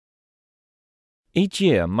Each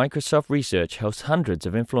year, Microsoft Research hosts hundreds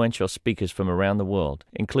of influential speakers from around the world,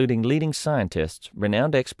 including leading scientists,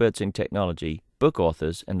 renowned experts in technology, book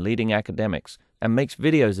authors, and leading academics, and makes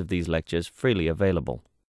videos of these lectures freely available.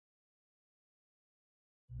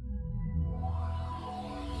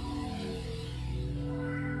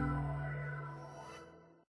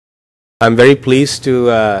 I'm very pleased to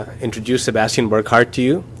introduce Sebastian Burkhardt to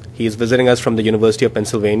you. He is visiting us from the University of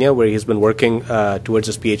Pennsylvania, where he's been working towards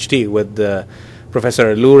his PhD with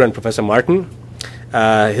Professor Allure and Professor Martin.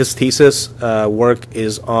 His thesis work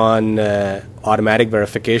is on automatic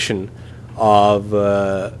verification of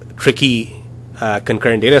tricky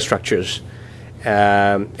concurrent data structures.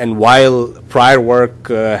 And while prior work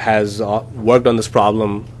has worked on this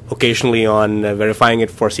problem occasionally on verifying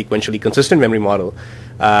it for sequentially consistent memory model,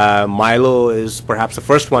 Milo is perhaps the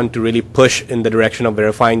first one to really push in the direction of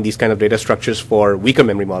verifying these kind of data structures for weaker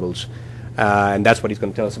memory models. And that's what he's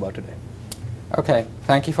going to tell us about today. Okay,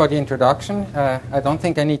 thank you for the introduction. I don't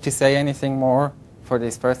think I need to say anything more for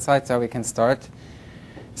this first slide, so we can start.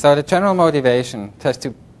 So the general motivation, just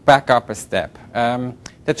to back up a step.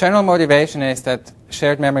 The general motivation is that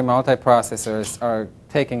shared memory multiprocessors are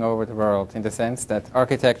taking over the world in the sense that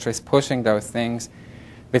architecture is pushing those things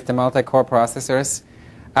with the multi-core processors.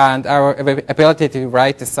 And our ability to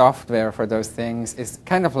write the software for those things is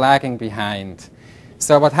kind of lagging behind.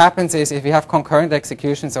 So what happens is if you have concurrent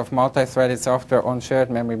executions of multi-threaded software on shared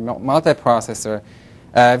memory multiprocessor,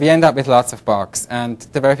 we end up with lots of bugs. And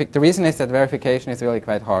the reason is that verification is really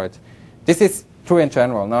quite hard. This is true in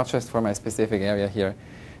general, not just for my specific area here.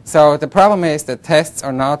 So the problem is that tests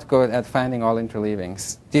are not good at finding all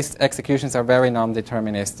interleavings. These executions are very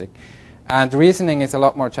non-deterministic. And reasoning is a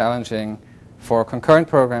lot more challenging for concurrent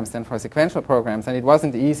programs than for sequential programs, and it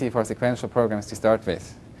wasn't easy for sequential programs to start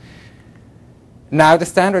with. Now, the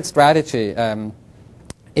standard strategy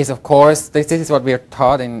is, of course, this is what we are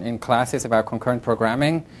taught in classes about concurrent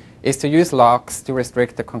programming, is to use locks to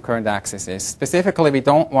restrict the concurrent accesses. Specifically, we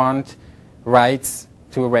don't want writes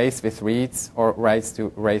to erase with reads or writes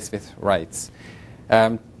to erase with writes.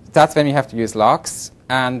 That's when we have to use locks,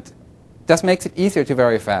 and this makes it easier to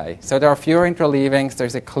verify. So there are fewer interleavings,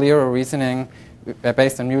 there's a clearer reasoning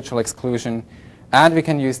based on mutual exclusion, and we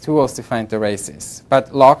can use tools to find the erases.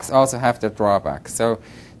 But locks also have their drawbacks. So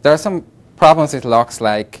there are some problems with locks,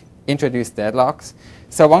 like introduced deadlocks.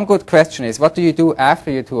 So one good question is, what do you do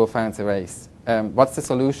after your tool finds a erase? What's the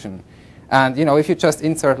solution? And if you just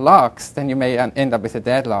insert locks, then you may end up with a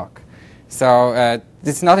deadlock. So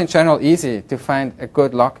it's not in general easy to find a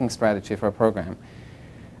good locking strategy for a program.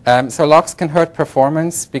 So locks can hurt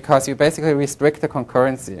performance because you basically restrict the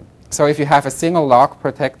concurrency. So if you have a single lock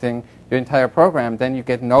protecting your entire program, then you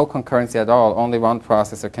get no concurrency at all. Only one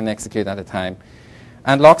processor can execute at a time.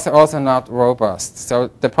 And locks are also not robust. So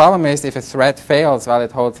the problem is if a thread fails while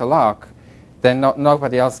it holds a lock, then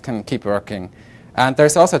nobody else can keep working. And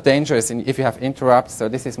there's also dangers if you have interrupts. So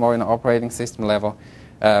this is more in an operating system level.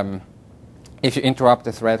 If you interrupt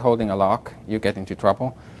the thread holding a lock, you get into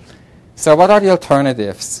trouble. So what are the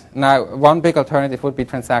alternatives? Now, one big alternative would be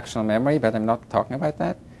transactional memory, but I'm not talking about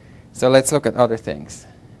that. So let's look at other things.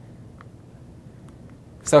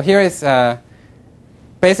 So here is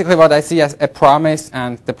basically what I see as a promise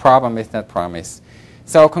and the problem with that promise.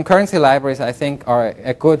 So concurrency libraries, I think, are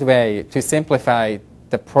a good way to simplify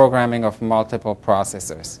the programming of multiple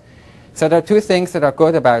processors. So there are two things that are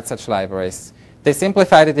good about such libraries. They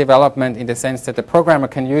simplify the development in the sense that the programmer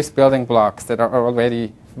can use building blocks that are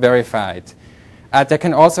already verified.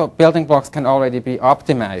 Building blocks can already be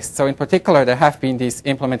optimized. So in particular, there have been these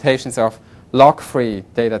implementations of lock-free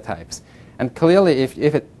data types. And clearly,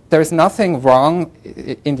 there is nothing wrong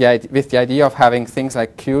with the idea of having things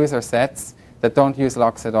like queues or sets that don't use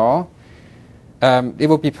locks at all. It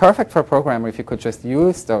would be perfect for a programmer if you could just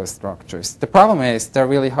use those structures. The problem is they're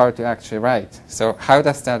really hard to actually write. So how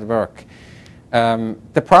does that work?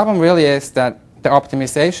 The problem really is that the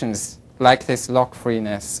optimizations, like this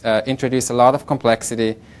lock-freeness, introduce a lot of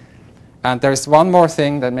complexity. And there's one more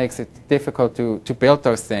thing that makes it difficult to build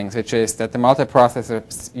those things, which is that the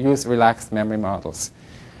multiprocessors use relaxed memory models.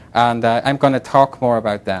 And I'm going to talk more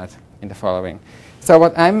about that in the following. So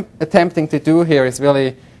what I'm attempting to do here is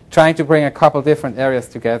really trying to bring a couple different areas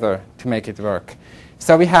together to make it work.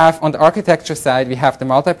 So we have, on the architecture side, we have the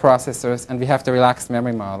multiprocessors and we have the relaxed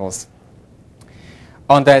memory models.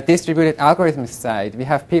 On the distributed algorithms side, we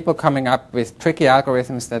have people coming up with tricky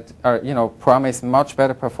algorithms that are, promise much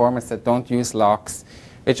better performance that don't use locks,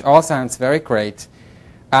 which all sounds very great.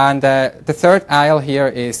 And the third aisle here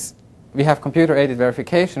is we have computer-aided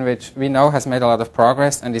verification, which we know has made a lot of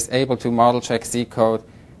progress and is able to model check C code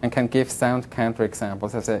and can give sound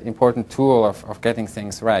counterexamples as an important tool of getting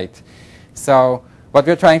things right. So what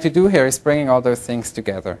we're trying to do here is bringing all those things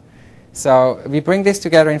together. So we bring this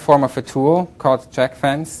together in form of a tool called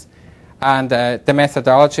CheckFence. And the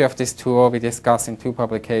methodology of this tool we discuss in 2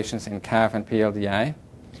 publications in CAV and PLDI.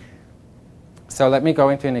 So let me go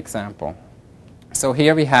into an example. So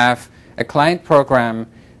here we have a client program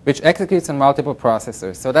which executes on multiple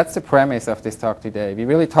processors. So that's the premise of this talk today. We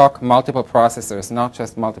really talk multiple processors, not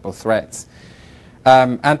just multiple threads.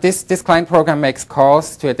 And this client program makes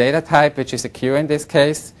calls to a data type, which is a queue in this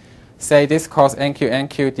case. Say this calls NQ,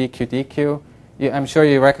 NQ, DQ, DQ. I'm sure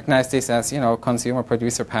you recognize this as,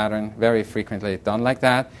 consumer-producer pattern, very frequently done like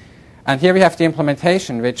that. And here we have the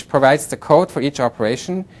implementation, which provides the code for each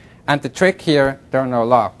operation. And the trick here, there are no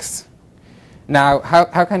locks. Now,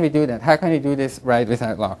 how can we do that? How can we do this right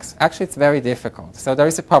without locks? Actually, it's very difficult. So there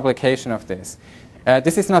is a publication of this.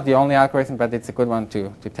 This is not the only algorithm, but it's a good one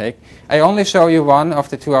to take. I only show you one of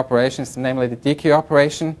the 2 operations, namely the DQ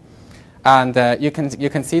operation. And you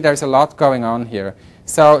can see there's a lot going on here.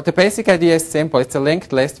 So the basic idea is simple. It's a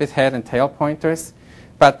linked list with head and tail pointers.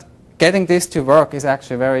 But getting this to work is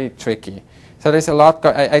actually very tricky. So there's a lot.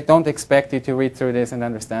 I don't expect you to read through this and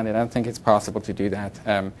understand it. I don't think it's possible to do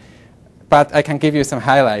that. But I can give you some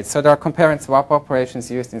highlights. So there are compare and swap operations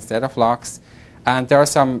used instead of locks. And there are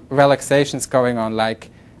some relaxations going on, like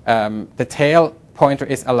the tail pointer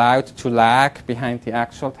is allowed to lag behind the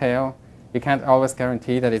actual tail. You can't always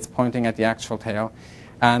guarantee that it's pointing at the actual tail.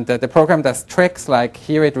 And the program does tricks like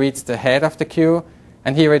here it reads the head of the queue,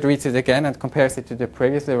 and here it reads it again and compares it to the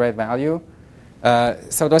previously read value.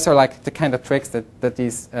 So those are like the kind of tricks that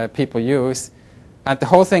these people use. And the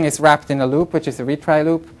whole thing is wrapped in a loop, which is a retry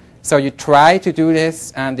loop. So you try to do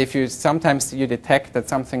this, and if sometimes you detect that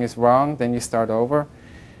something is wrong, then you start over.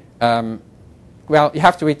 Well, you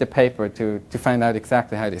have to read the paper to find out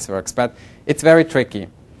exactly how this works, but it's very tricky.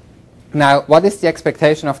 Now, what is the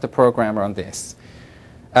expectation of the programmer on this?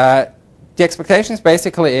 The expectations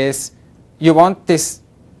basically is you want this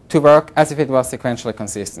to work as if it was sequentially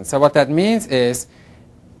consistent. So what that means is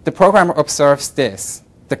the programmer observes this.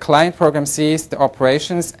 The client program sees the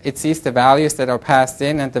operations. It sees the values that are passed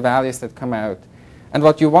in and the values that come out. And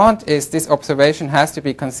what you want is this observation has to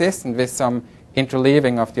be consistent with some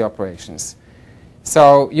interleaving of the operations.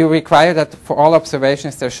 So you require that for all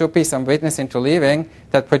observations there should be some witness interleaving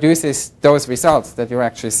that produces those results that you're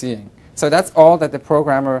actually seeing. So that's all that the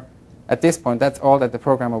programmer, at this point, that's all that the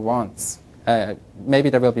programmer wants. Maybe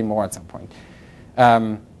there will be more at some point.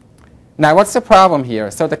 Now, what's the problem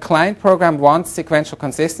here? So the client program wants sequential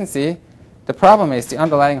consistency. The problem is the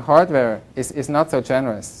underlying hardware is not so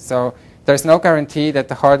generous. So there's no guarantee that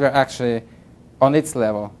the hardware actually, on its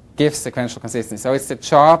level, gives sequential consistency. So it's the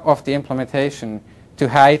job of the implementation to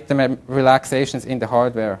hide the relaxations in the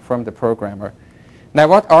hardware from the programmer. Now,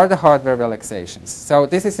 what are the hardware relaxations? So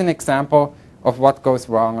this is an example of what goes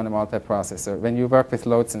wrong on a multiprocessor when you work with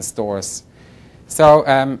loads and stores. So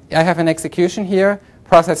I have an execution here.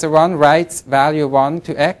 Processor 1 writes value 1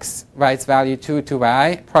 to X, writes value 2 to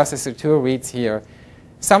Y. Processor 2 reads here.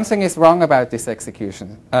 Something is wrong about this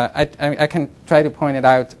execution. I can try to point it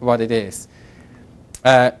out what it is.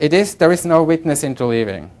 There is no witness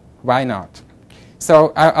interleaving. Why not?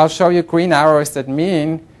 So I'll show you green arrows that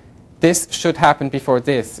mean this should happen before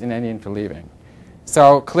this in any interleaving.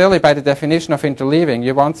 So clearly, by the definition of interleaving,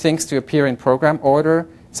 you want things to appear in program order.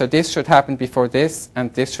 So this should happen before this,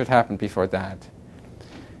 and this should happen before that.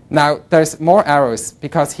 Now, there's more arrows,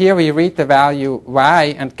 because here we read the value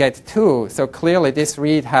Y and get 2. So clearly, this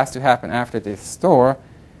read has to happen after this store.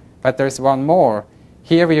 But there's one more.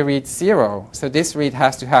 Here we read 0. So this read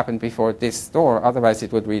has to happen before this store. Otherwise,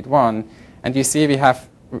 it would read 1. And you see we have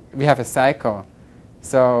a cycle.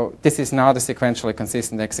 So this is not a sequentially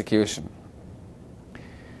consistent execution.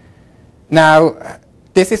 Now,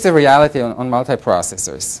 this is the reality on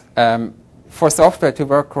multiprocessors. For software to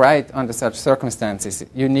work right under such circumstances,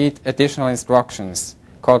 you need additional instructions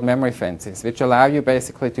called memory fences, which allow you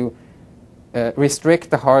basically to restrict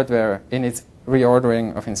the hardware in its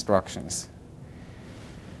reordering of instructions.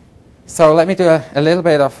 So let me do a little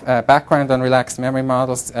bit of background on relaxed memory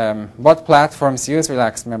models. What platforms use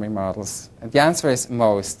relaxed memory models? And the answer is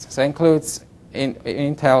most. So it includes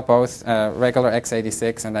Intel, both regular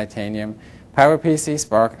x86 and Itanium, PowerPC,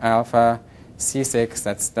 Spark Alpha, C6,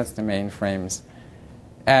 that's the main frames.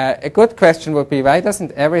 A good question would be, why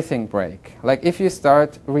doesn't everything break? Like if you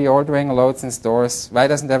start reordering loads and stores, why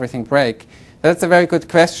doesn't everything break? That's a very good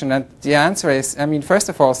question, and the answer is, I mean, first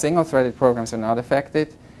of all, single-threaded programs are not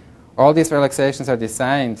affected. All these relaxations are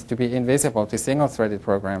designed to be invisible to single-threaded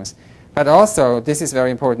programs. But also, this is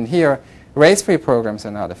very important here, Race-free programs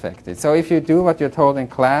are not affected. So if you do what you're told in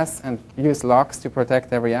class and use locks to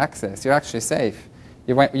protect every access, you're actually safe.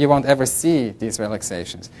 You won't ever see these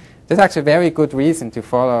relaxations. There's actually a very good reason to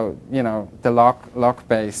follow, the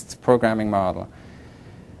lock-based programming model.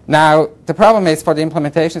 Now, the problem is for the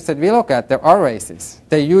implementations that we look at, there are races.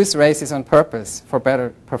 They use races on purpose for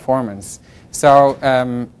better performance. So,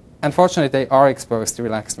 unfortunately, they are exposed to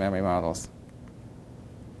relaxed memory models.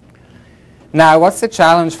 Now, what's the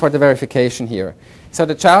challenge for the verification here? So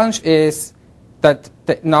the challenge is that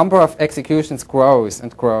the number of executions grows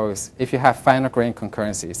and grows if you have finer-grained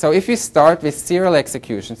concurrency. So if you start with serial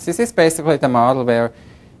executions, this is basically the model where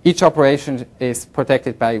each operation is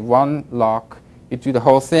protected by one lock. You do the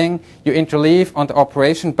whole thing. You interleave on the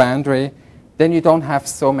operation boundary. Then you don't have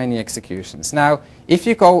so many executions. Now, if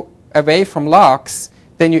you go away from locks,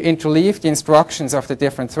 then you interleave the instructions of the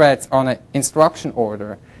different threads on an instruction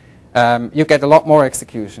order. You get a lot more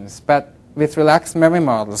executions. But with relaxed memory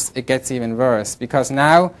models, it gets even worse, because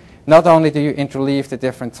now not only do you interleave the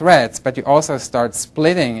different threads, but you also start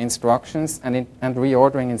splitting instructions and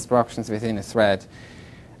reordering instructions within a thread.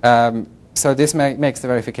 So this makes the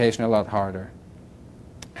verification a lot harder.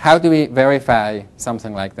 How do we verify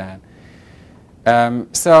something like that?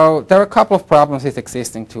 So there are a couple of problems with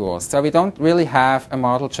existing tools. So we don't really have a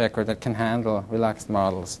model checker that can handle relaxed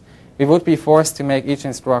models. We would be forced to make each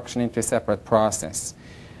instruction into a separate process.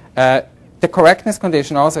 The correctness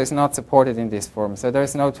condition also is not supported in this form. So there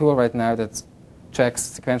is no tool right now that checks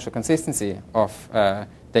sequential consistency of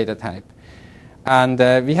data type. And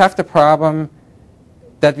we have the problem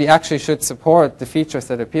that we actually should support the features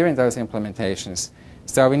that appear in those implementations.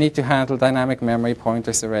 So we need to handle dynamic memory,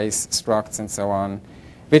 pointers, arrays, structs, and so on,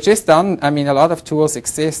 which is done. I mean, a lot of tools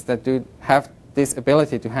exist that do have this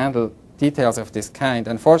ability to handle details of this kind.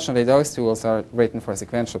 Unfortunately, those tools are written for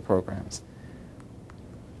sequential programs.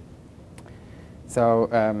 So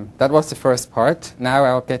that was the first part. Now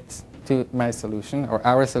I'll get to my solution, or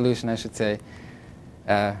our solution, I should say.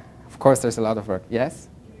 Of course, there's a lot of work. Yes?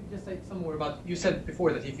 Can you just say some more about, you said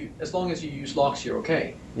before that as long as you use locks, you're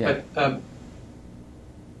okay. Yeah. But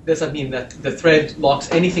does that mean that the thread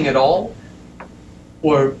locks anything at all?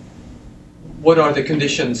 Or what are the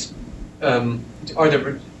conditions? Are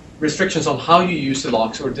there restrictions on how you use the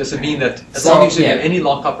locks, or does it mean that as long as you get any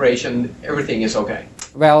lock operation, everything is okay?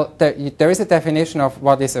 Well, there is a definition of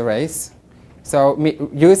what is a race. So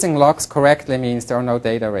using locks correctly means there are no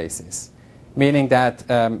data races, meaning that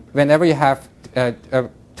whenever you have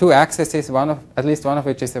two accesses, at least one of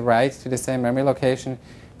which is a write to the same memory location,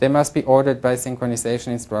 they must be ordered by synchronization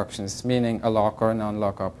instructions, meaning a lock or a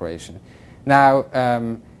non-lock operation. Now,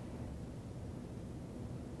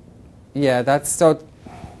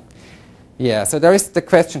 so there is the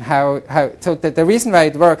question so the reason why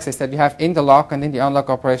it works is that you have in the lock and in the unlock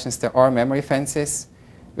operations there are memory fences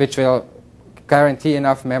which will guarantee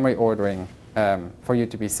enough memory ordering for you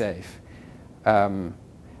to be safe.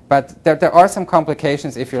 But there are some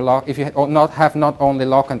complications if you have not only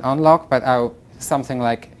lock and unlock, but something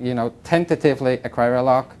like tentatively acquire a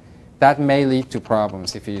lock. That may lead to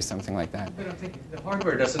problems if you use something like that. But I'm thinking the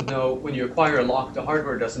hardware doesn't know, when you acquire a lock, the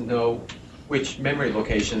hardware doesn't know which memory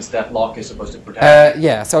locations that lock is supposed to protect.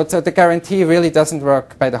 So the guarantee really doesn't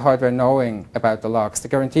work by the hardware knowing about the locks. The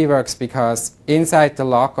guarantee works because inside the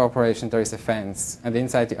lock operation there is a fence, and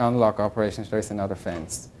inside the unlock operations there is another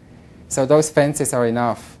fence. So those fences are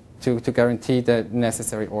enough to guarantee the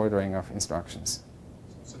necessary ordering of instructions.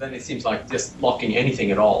 So then it seems like just locking anything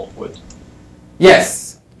at all would...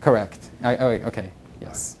 Yes, correct. Okay,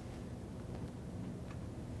 yes.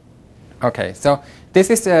 Okay, so this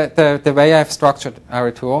is the way I've structured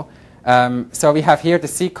our tool. So we have here the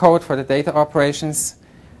C code for the data operations.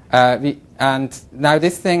 And now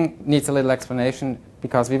this thing needs a little explanation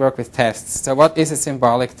because we work with tests. So what is a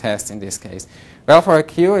symbolic test in this case? Well, for a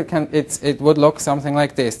queue, it would look something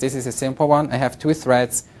like this. This is a simple one. I have two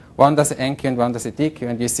threads. One does an enqueue and one does a dequeue.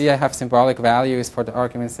 And you see I have symbolic values for the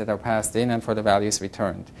arguments that are passed in and for the values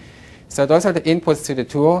returned. So those are the inputs to the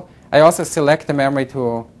tool. I also select the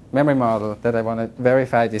memory model that I want to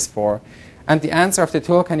verify this for. And the answer of the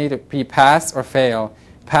tool can either be pass or fail.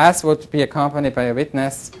 Pass would be accompanied by a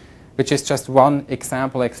witness, which is just one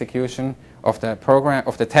example execution of the program,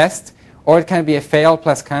 of the test. Or it can be a fail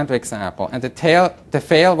plus counterexample. And the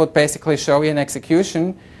fail would basically show you an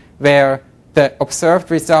execution where the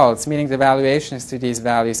observed results, meaning the valuations to these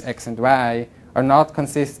values x and y, are not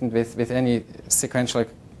consistent with any sequential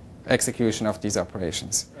execution of these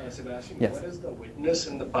operations. Sebastian, yes. What is the witness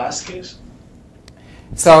in the pass case?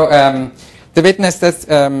 So the witness that's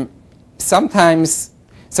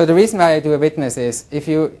so the reason why I do a witness is if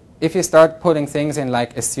you start putting things in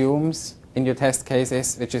like assumes in your test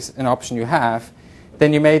cases, which is an option you have,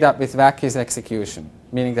 then you made up with vacuous execution,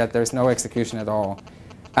 meaning that there's no execution at all.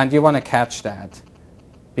 And you want to catch that,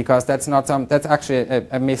 because that's actually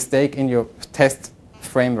a mistake in your test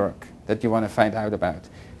framework that you want to find out about.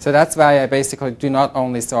 So that's why I basically do not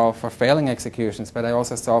only solve for failing executions, but I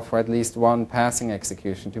also solve for at least one passing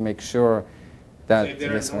execution to make sure that so if there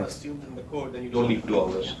this are no works. assumed in the code, then you don't need to do all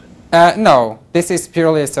this. No, this is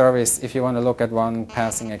purely a service if you want to look at one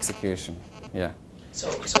passing execution. Yeah. So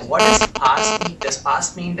what does pass mean? Does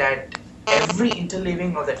pass mean that every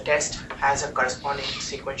interleaving of the test has a corresponding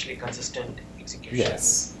sequentially consistent execution?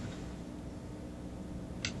 Yes.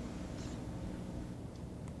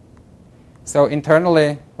 So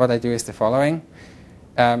internally, what I do is the following.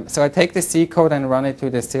 So I take the C code and run it to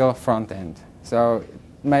the still front end. So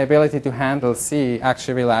my ability to handle C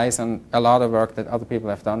actually relies on a lot of work that other people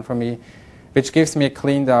have done for me, which gives me a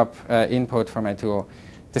cleaned up input for my tool.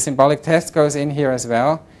 The symbolic test goes in here as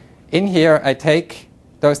well. In here, I take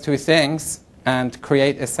those two things and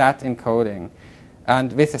create a SAT encoding.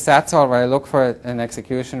 And with the SAT solver, I look for an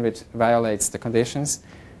execution which violates the conditions.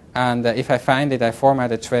 And if I find it, I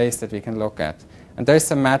format a trace that we can look at. And there's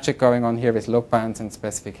some magic going on here with loop bands and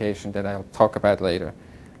specification that I'll talk about later.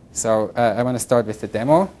 So I want to start with the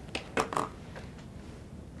demo.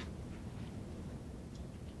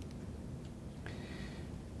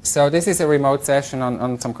 So this is a remote session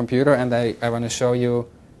on some computer, and I want to show you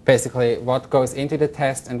basically what goes into the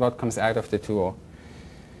test and what comes out of the tool.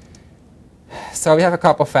 So we have a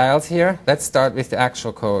couple files here. Let's start with the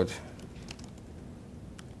actual code.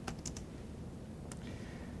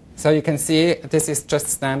 So you can see this is just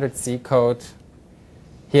standard C code.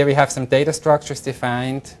 Here we have some data structures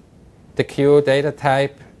defined, the queue data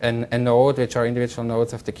type, and a node, which are individual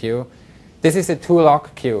nodes of the queue. This is a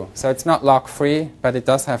 2-lock queue, so it's not lock-free, but it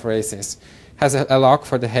does have races. It has a lock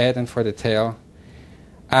for the head and for the tail.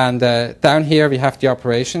 And down here we have the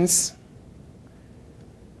operations.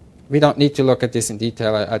 We don't need to look at this in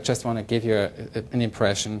detail. I just want to give you an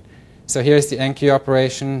impression. So here's the NQ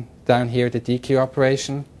operation, down here the DQ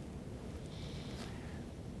operation.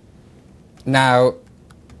 Now,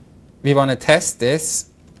 we want to test this.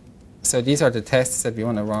 So these are the tests that we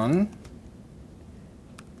want to run.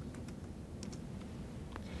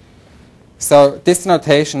 So this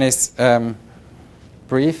notation is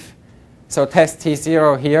brief. So test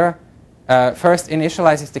T0 here first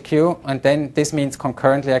initializes the queue, and then this means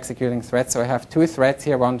concurrently executing threads. So I have two threads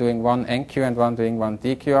here, one doing one NQ and one doing one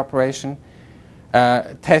DQ operation.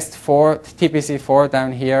 Test 4, TPC4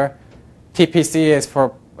 down here. TPC is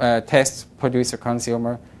for test producer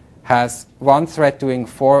consumer. Has one thread doing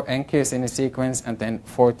 4 NQs in a sequence and then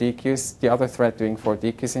 4 DQs, the other thread doing 4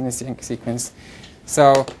 DQs in a sequence.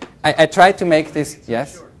 So I try to make this,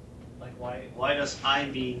 yes? Sure. Like why does I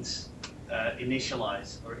means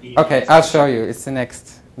initialize or E? Okay, I'll show you. It's the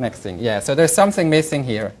next thing. Yeah, so there's something missing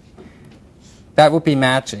here. That would be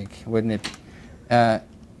magic, wouldn't it?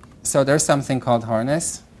 So there's something called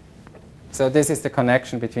harness. So this is the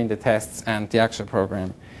connection between the tests and the actual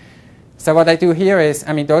program. So what I do here is,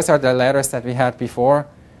 I mean, those are the letters that we had before.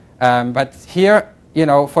 But here, you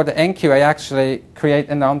know, for the NQ, I actually create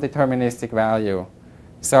a non-deterministic value.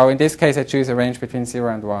 So in this case, I choose a range between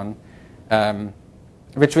 0 and 1,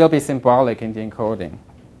 which will be symbolic in the encoding.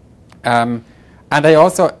 And I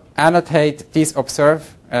also annotate these observe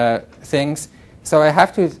things. So I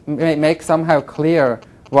have to make somehow clear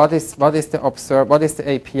what is the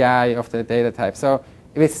API of the data type. So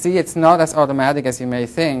with C, it's not as automatic as you may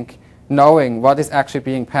think. Knowing what is actually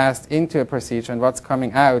being passed into a procedure and what's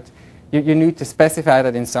coming out, you need to specify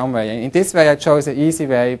that in some way. And in this way, I chose an easy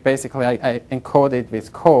way. Basically, I encode it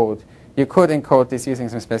with code. You could encode this using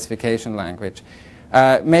some specification language.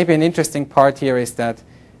 Maybe an interesting part here is that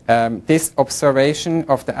this observation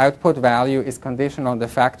of the output value is conditional on the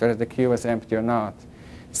fact whether the queue is empty or not.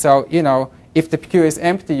 So, you know, if the queue is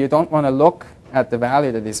empty, you don't want to look at the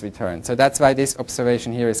value that is returned. So that's why this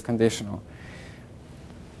observation here is conditional.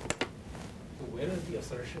 Where is the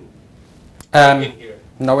assertion? In here.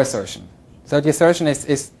 No assertion. So the assertion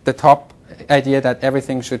is the top idea that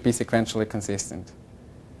everything should be sequentially consistent.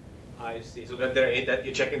 I see. So that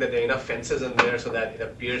you're checking that there are enough fences in there so that it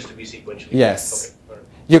appears to be sequentially. Yes. Okay. Right.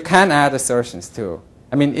 You can add assertions too.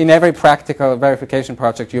 I mean, in every practical verification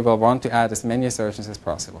project, you will want to add as many assertions as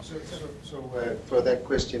possible. So for that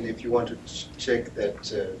question, if you want to check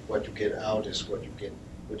that what you get out is what you get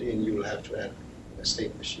put in, you will have to add a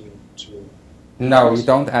state machine to... No, you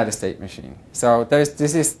don't add a state machine. So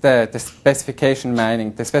this is the specification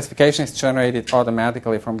mining. The specification is generated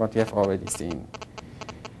automatically from what you have already seen.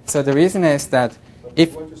 So the reason is that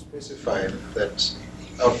if you want to specify that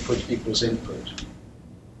output equals input?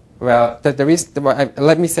 Well,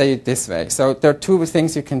 let me say it this way. So there are two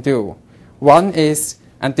things you can do. One is,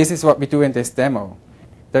 and this is what we do in this demo,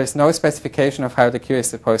 there is no specification of how the queue is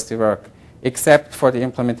supposed to work, except for the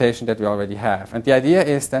implementation that we already have. And the idea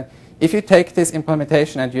is that if you take this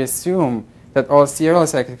implementation and you assume that all serial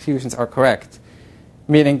executions are correct,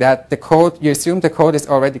 meaning that the code, you assume the code is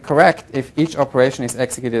already correct if each operation is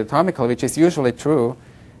executed atomically, which is usually true,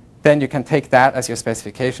 then you can take that as your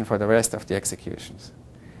specification for the rest of the executions.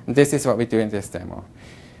 And this is what we do in this demo.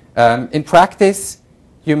 In practice,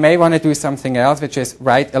 you may want to do something else, which is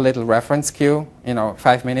write a little reference queue,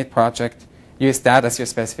 5-minute project. Use that as your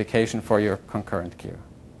specification for your concurrent queue.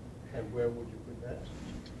 And where would you put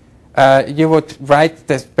that? You would write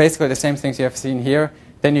basically the same things you have seen here.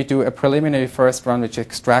 Then you do a preliminary first run, which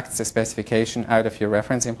extracts the specification out of your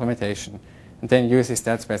reference implementation, and then uses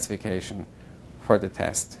that specification for the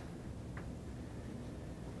test.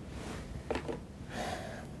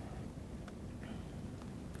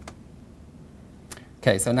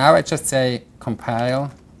 Okay, so now I just say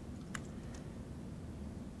compile,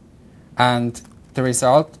 and the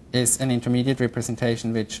result is an intermediate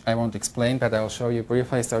representation, which I won't explain, but I'll show you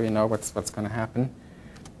briefly so you know what's going to happen.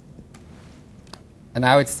 And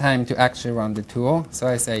now it's time to actually run the tool. So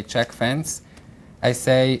I say CheckFence. I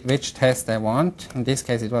say which test I want. In this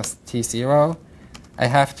case, it was T0. I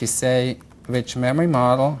have to say which memory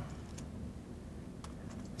model.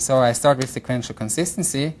 So I start with sequential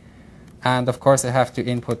consistency. And of course, I have to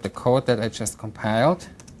input the code that I just compiled.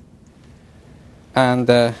 And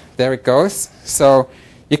there it goes. So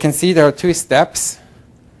you can see there are two steps.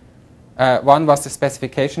 One was the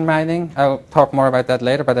specification mining. I'll talk more about that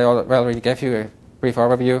later, but I already gave you a brief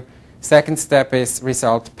overview. Second step is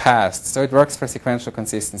result passed. So it works for sequential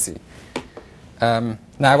consistency. Now,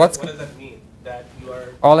 what does that mean? That you are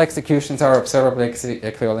all executions are observably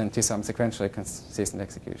equivalent to some sequentially consistent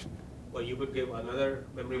execution. Well, you could give another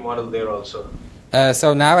memory model there also.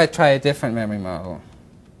 So now I try a different memory model.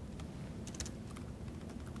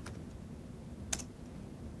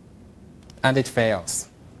 And it fails.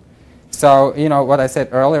 So, what I said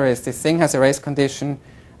earlier is this thing has a race condition.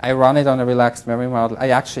 I run it on a relaxed memory model. I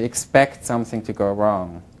actually expect something to go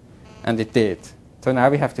wrong. And it did. So now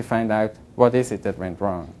we have to find out what is it that went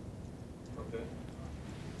wrong. Okay.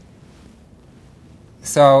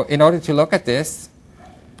 So in order to look at this,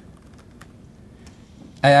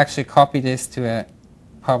 I actually copy this to a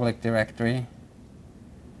public directory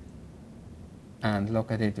and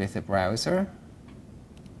look at it with a browser.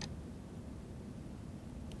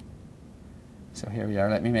 So here we are.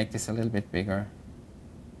 Let me make this a little bit bigger.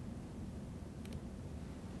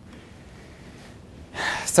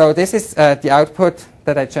 So this is the output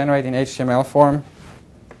that I generate in HTML form.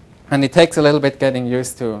 And it takes a little bit getting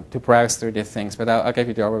used to browse through these things, but I'll give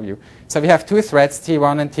you the overview. So we have two threads,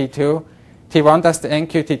 T1 and T2. T1 does the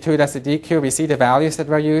enqueue, T2 does the dequeue. We see the values that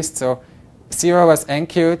were used. So 0 was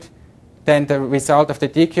enqueued. Then the result of the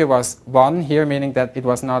dequeue was 1 here, meaning that it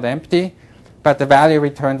was not empty. But the value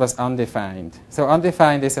returned was undefined. So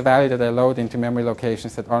undefined is a value that I load into memory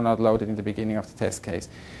locations that are not loaded in the beginning of the test case.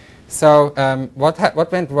 So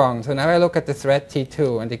what went wrong? So now I look at the thread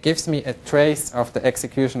T2, and it gives me a trace of the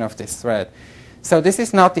execution of this thread. So this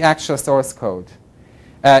is not the actual source code.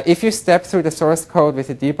 If you step through the source code with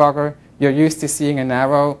a debugger, you're used to seeing an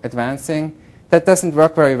arrow advancing. That doesn't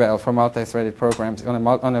work very well for multi-threaded programs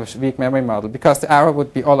on a weak memory model, because the arrow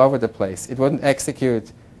would be all over the place. It wouldn't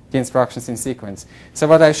execute the instructions in sequence. So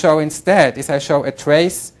what I show instead is I show a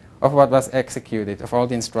trace of what was executed, of all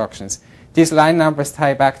the instructions. These line numbers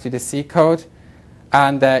tie back to the C code.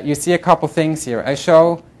 And you see a couple things here. I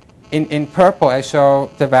show, in purple, I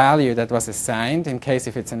show the value that was assigned, in case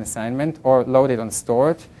if it's an assignment, or loaded on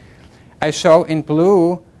stored. I show in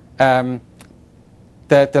blue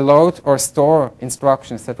the load or store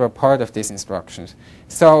instructions that were part of these instructions.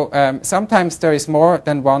 So sometimes there is more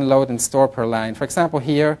than one load and store per line. For example,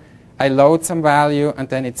 here, I load some value, and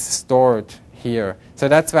then it's stored here. So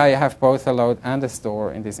that's why I have both a load and a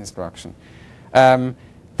store in this instruction.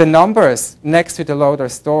 The numbers next to the load or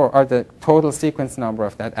store are the total sequence number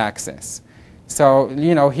of that access. So,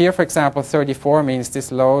 here, for example, 34 means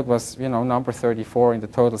this load was, number 34 in the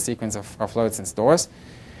total sequence of loads and stores.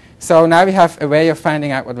 So now we have a way of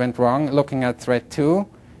finding out what went wrong, looking at thread 2.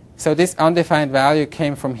 So this undefined value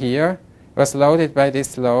came from here, was loaded by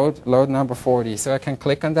this load number 40. So I can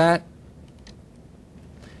click on that.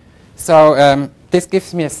 So this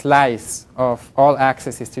gives me a slice of all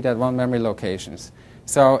accesses to that one memory locations.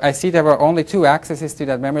 So I see there were only 2 accesses to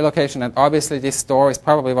that memory location, and obviously this store is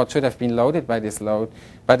probably what should have been loaded by this load,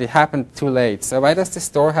 but it happened too late. So why does the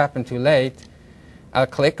store happen too late? I'll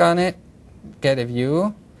click on it, get a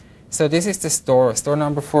view. So this is the store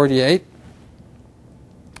number 48.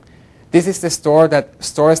 This is the store that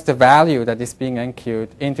stores the value that is being enqueued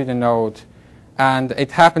into the node. And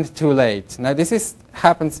it happened too late. Now this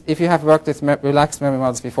happens if you have worked with relaxed memory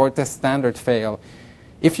models before, it's a standard fail.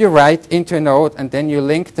 If you write into a node and then you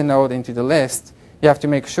link the node into the list, you have to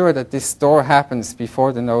make sure that this store happens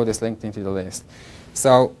before the node is linked into the list.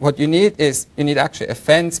 So what you need is, you need actually a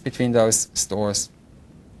fence between those stores.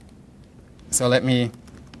 So let me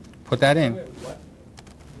put that in.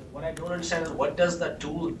 What I don't understand is, what does the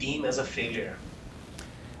tool deem as a failure?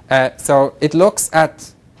 So it looks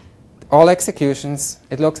at all executions,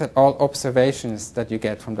 it looks at all observations that you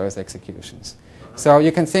get from those executions. So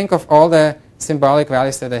you can think of all the symbolic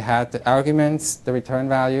values that I had, the arguments, the return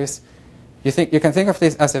values. You can think of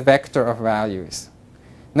this as a vector of values.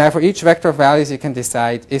 Now for each vector of values you can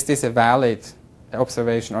decide, is this a valid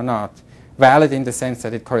observation or not? Valid in the sense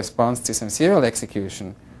that it corresponds to some serial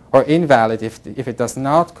execution, or invalid if it does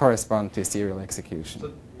not correspond to a serial execution.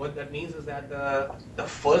 So what that means is that the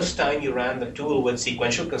first time you ran the tool with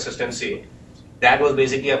sequential consistency, that was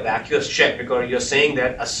basically a vacuous check, because you're saying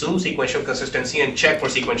that assume sequential consistency and check for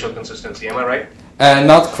sequential consistency. Am I right?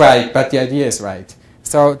 Not quite, but the idea is right.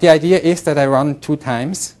 So the idea is that I run 2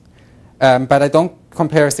 times, but I don't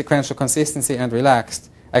compare sequential consistency and relaxed.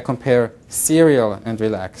 I compare serial and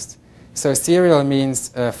relaxed. So serial means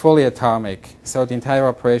fully atomic, so the entire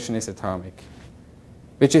operation is atomic,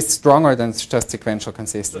 which is stronger than just sequential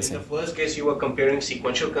consistency. So in the first case, you were comparing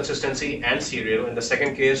sequential consistency and serial. In the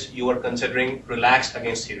second case, you were considering relaxed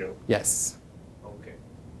against serial. Yes. Okay.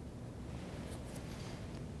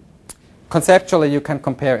 Conceptually, you can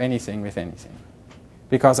compare anything with anything,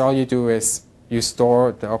 because all you do is you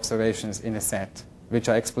store the observations in a set, which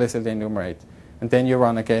I explicitly enumerate, and then you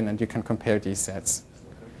run again and you can compare these sets.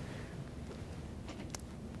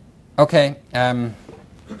 Okay.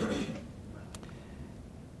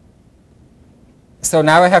 So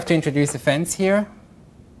now I have to introduce a fence here.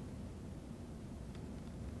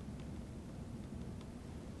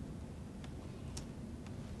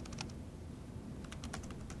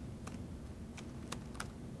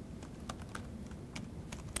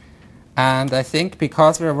 And I think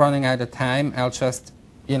because we're running out of time, I'll just,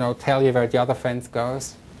 tell you where the other fence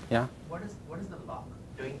goes. Yeah. What is the lock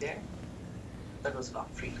doing there? That was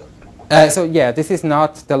lock-free code. So yeah, this is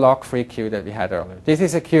not the lock-free queue that we had earlier. This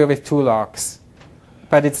is a queue with 2 locks,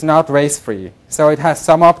 but it's not race-free. So it has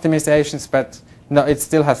some optimizations, but no, it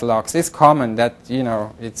still has locks. It's common that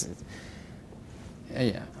it's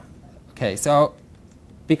yeah. Okay, so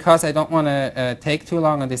because I don't want to take too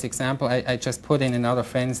long on this example, I just put in another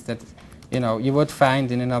fence that you would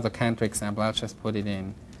find in another counterexample. I'll just put it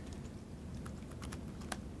in.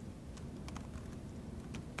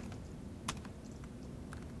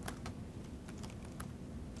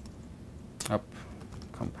 Up,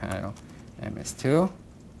 compile MS2.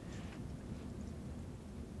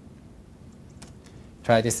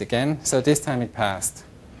 Try this again. So this time it passed.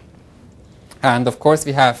 And of course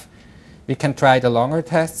we can try the longer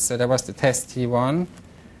tests. So there was the test T1,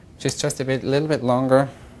 which is just a little bit longer.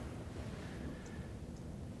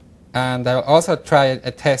 And I'll also try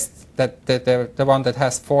a test that the one that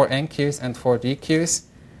has 4 NQs and 4 DQs,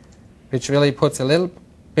 which really puts a little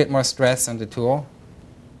bit more stress on the tool.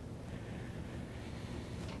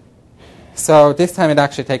 So this time it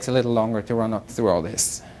actually takes a little longer to run up through all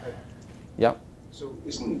this. Yeah. So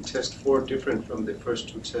isn't test 4 different from the first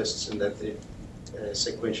 2 tests in that it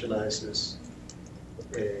sequentializes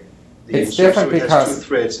the it's different so it because has 2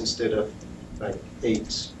 threads instead of like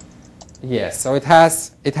 8? Yes. So it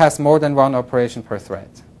has more than 1 operation per thread.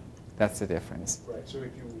 That's the difference. Right. So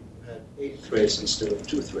if you had 8 threads instead of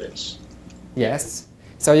 2 threads. Yes.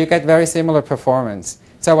 So you get very similar performance.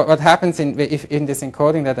 So what happens in this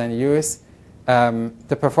encoding that I use,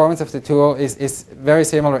 the performance of the tool is very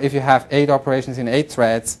similar if you have 8 operations in 8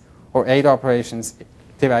 threads or 8 operations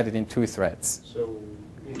divided in 2 threads. So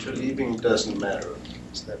interleaving doesn't matter.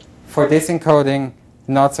 Is that for this encoding,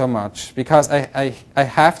 not so much, because I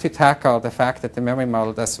have to tackle the fact that the memory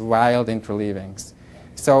model does wild interleavings.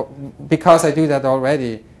 So because I do that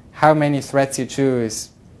already, how many threads you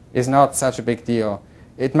choose is not such a big deal.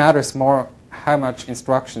 It matters more how much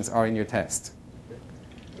instructions are in your test.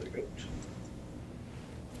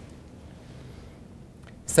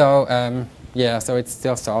 So yeah, so it's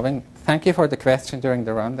still solving. Thank you for the question during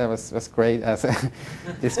the run. That was great as a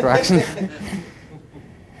distraction.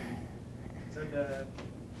 So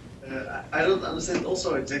I don't understand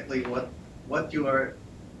also exactly what you are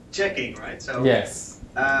checking, right? So yes.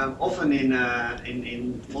 Often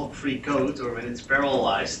in log-free code or when it's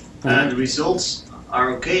parallelized, the results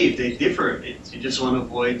are okay if they differ. You just want to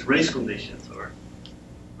avoid race conditions or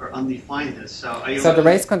undefinedness. So the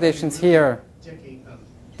race conditions here,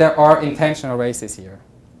 there are intentional races here.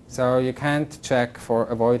 So you can't check for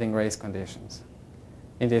avoiding race conditions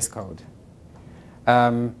in this code.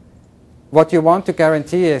 What you want to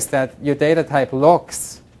guarantee is that your data type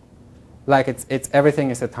looks like everything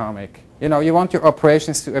is atomic. You know, you want your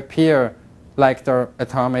operations to appear like they're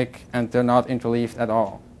atomic and they're not interleaved at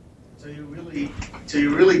all. So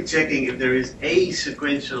you're really checking if there is a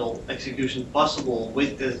sequential execution possible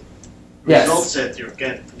with the result set you're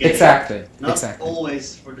getting. Exactly. Not exactly.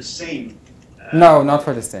 always for the same. No, not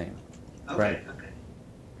for the same. Okay, Right. okay.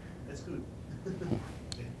 That's good.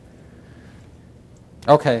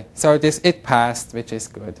 Okay, so it passed, which is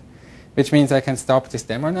good. Which means I can stop this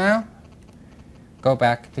demo now, go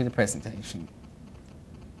back to the presentation.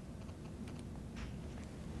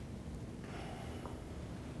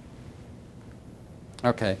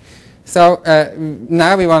 Okay, so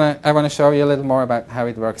now I want to show you a little more about how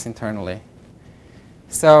it works internally.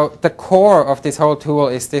 So the core of this whole tool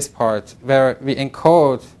is this part where we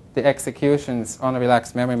encode the executions on a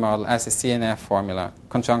relaxed memory model as a CNF formula,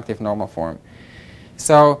 conjunctive normal form.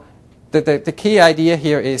 So the key idea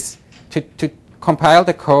here is to compile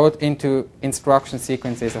the code into instruction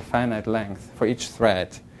sequences of finite length for each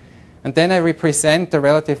thread. And then I represent the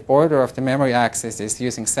relative order of the memory accesses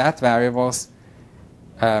using SAT variables.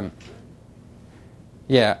 And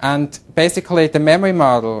basically the memory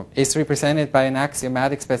model is represented by an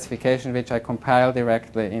axiomatic specification which I compile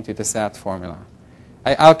directly into the SAT formula.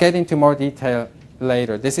 I'll get into more detail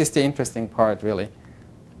later. This is the interesting part, really.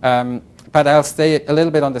 But I'll stay a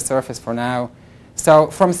little bit on the surface for now. So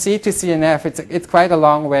from C to CNF, it's quite a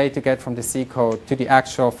long way to get from the C code to the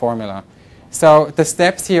actual formula. So the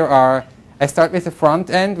steps here are, I start with the front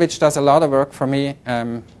end, which does a lot of work for me,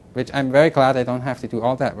 which I'm very glad I don't have to do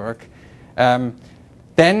all that work.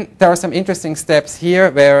 Then there are some interesting steps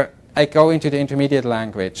here where I go into the intermediate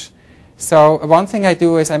language. So one thing I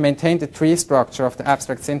do is I maintain the tree structure of the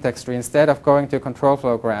abstract syntax tree instead of going to a control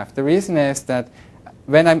flow graph. The reason is that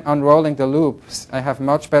when I'm unrolling the loops, I have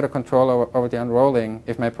much better control over the unrolling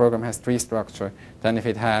if my program has tree structure than if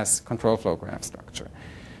it has control flow graph structure.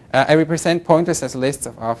 I represent pointers as lists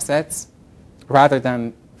of offsets rather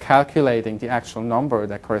than calculating the actual number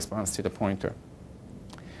that corresponds to the pointer.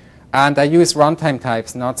 And I use runtime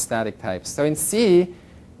types, not static types. So in C,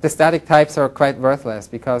 the static types are quite worthless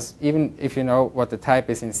because even if you know what the type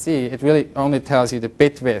is in C, it really only tells you the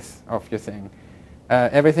bit width of your thing.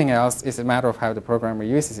 Everything else is a matter of how the programmer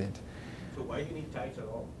uses it. So why do you need types at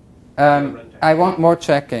all? I want more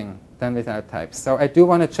checking than without types. So I do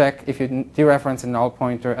want to check if you dereference a null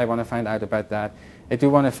pointer. I want to find out about that. I do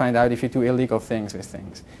want to find out if you do illegal things with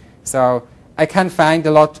things. So I can find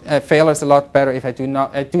failures a lot better if I do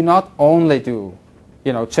not only do,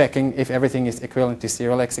 checking if everything is equivalent to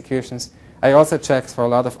serial executions. I also check for a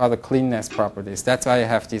lot of other cleanness properties. That's why I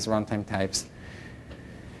have these runtime types.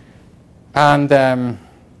 And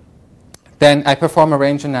then I perform a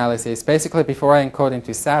range analysis. Basically, before I encode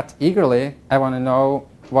into SAT eagerly, I want to know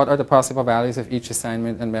what are the possible values of each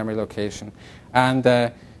assignment and memory location. And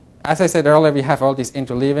as I said earlier, we have all these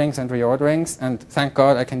interleavings and reorderings. And thank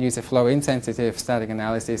God I can use a flow-insensitive static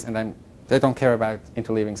analysis. And they don't care about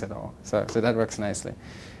interleavings at all. So that works nicely.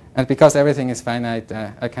 And because everything is finite,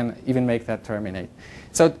 I can even make that terminate.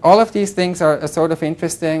 So all of these things are sort of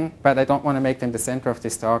interesting, but I don't want to make them the center of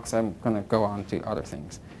this talk, so I'm going to go on to other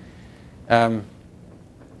things.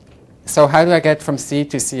 So how do I get from C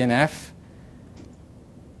to CNF?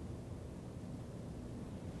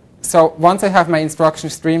 So once I have my instruction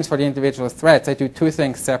streams for the individual threads, I do two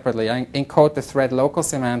things separately. I encode the thread local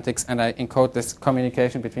semantics, and I encode this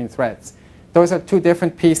communication between threads. Those are two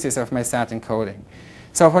different pieces of my SAT encoding.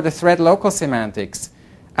 So for the thread local semantics,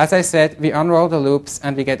 as I said, we unroll the loops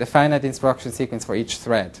and we get a finite instruction sequence for each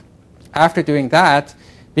thread. After doing that,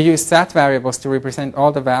 we use SAT variables to represent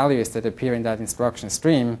all the values that appear in that instruction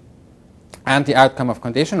stream and the outcome of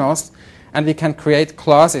conditionals. And we can create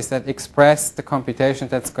clauses that express the computation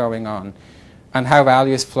that's going on and how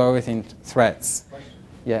values flow within threads. Question.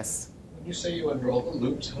 Yes? When you say you unroll the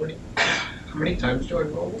loops, how many times do you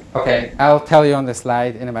unroll them? Okay, I'll tell you on the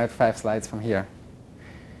slide in about 5 slides from here.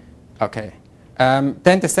 Okay.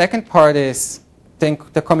 Then the second part is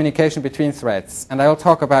the communication between threads. And I will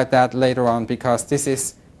talk about that later on because this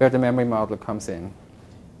is where the memory model comes in.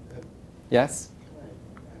 Yes?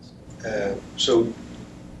 So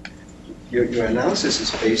your analysis is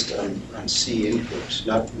based on C inputs,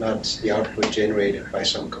 not the output generated by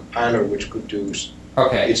some compiler which could do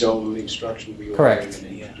its own instruction reordering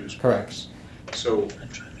and introduce Correct. So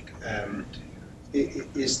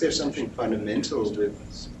Is there something fundamental with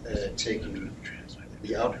taking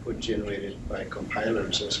the output generated by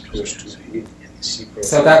compilers as opposed to the C program?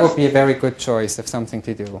 So that would be a very good choice of something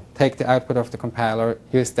to do. Take the output of the compiler,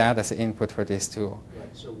 use that as an input for this tool. Right.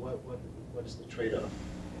 So what is the trade-off?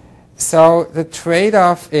 So the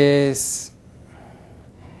trade-off is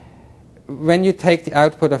when you take the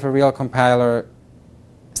output of a real compiler.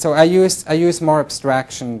 So I use more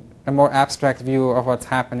abstraction, a more abstract view of what's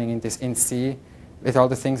happening in C, with all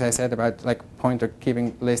the things I said about like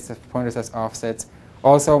keeping lists of pointers as offsets,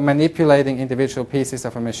 also manipulating individual pieces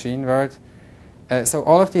of a machine word. So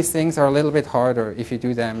all of these things are a little bit harder if you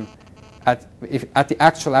do them at the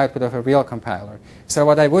actual output of a real compiler. So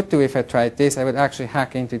what I would do if I tried this, I would actually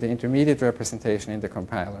hack into the intermediate representation in the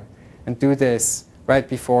compiler and do this right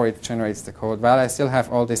before it generates the code, while I still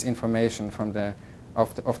have all this information from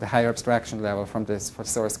of the higher abstraction level from this for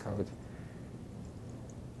source code.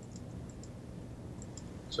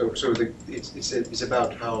 So it's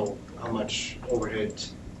about how much overhead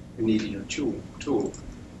you need in your tool.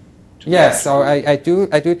 Yes, so I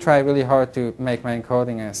do try really hard to make my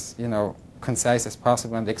encoding as concise as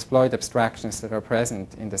possible and exploit abstractions that are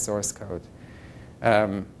present in the source code.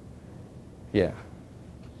 Yeah.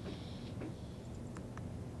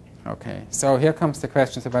 Okay, so here comes the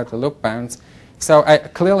questions about the loop bounds. So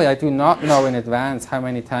clearly I do not know in advance how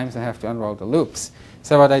many times I have to unroll the loops.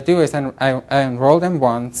 So what I do is I unroll them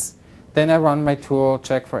once, then I run my tool,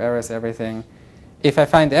 check for errors, everything. If I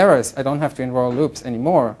find errors, I don't have to enroll loops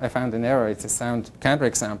anymore. I found an error. It's a sound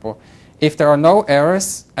counterexample. If there are no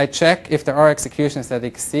errors, I check if there are executions that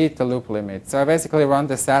exceed the loop limit. So I basically run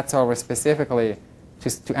the stat solver specifically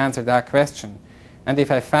to answer that question. And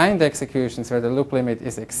if I find executions where the loop limit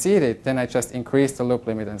is exceeded, then I just increase the loop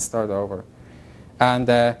limit and start over.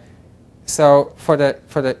 And so for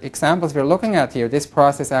the examples we're looking at here, this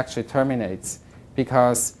process actually terminates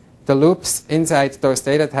because the loops inside those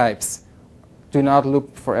data types do not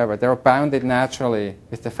loop forever. They're bounded naturally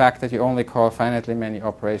with the fact that you only call finitely many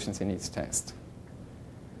operations in each test.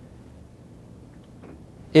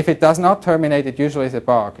 If it does not terminate, it usually is a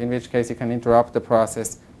bug, in which case you can interrupt the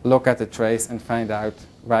process, look at the trace, and find out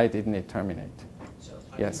why didn't it terminate. So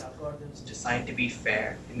are yes? these algorithms designed to be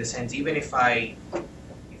fair, in the sense, even if there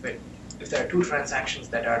are two transactions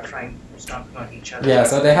that are stomping on each other? Yeah,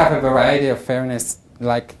 so they have a variety of fairness,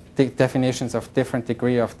 like definitions of different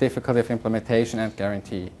degree of difficulty of implementation and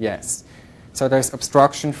guarantee, yes. So there's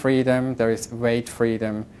obstruction freedom, there is weight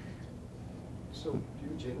freedom. So do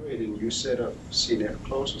you generate a new set of CNF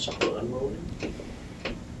clauses for unrolling?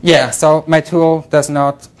 Yeah, so my tool does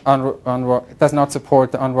not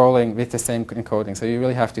support the unrolling with the same encoding, so you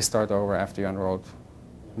really have to start over after you unrolled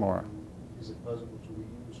more. Is it possible to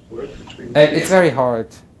reuse work between it's very hard.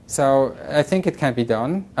 So I think it can be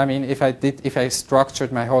done. I mean, if I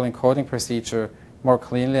structured my whole encoding procedure more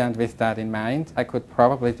cleanly and with that in mind, I could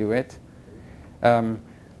probably do it.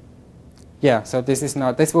 Yeah, so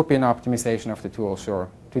this would be an optimization of the tool, sure,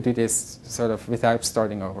 to do this sort of without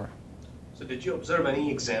starting over. So did you observe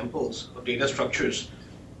any examples of data structures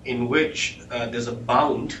in which there's a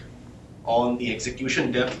bound on the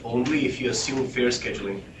execution depth only if you assume fair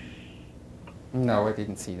scheduling? No, I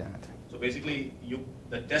didn't see that. So basically,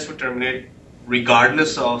 the test would terminate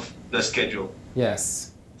regardless of the schedule.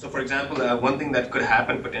 Yes. So for example, one thing that could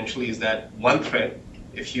happen potentially is that one thread,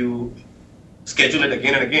 if you schedule it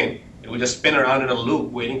again and again, it will just spin around in a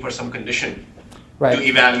loop waiting for some condition to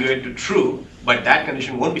evaluate to true, but that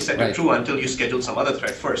condition won't be set to true until you schedule some other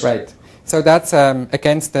thread first. Right. So that's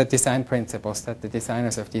against the design principles that the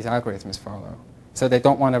designers of these algorithms follow. So they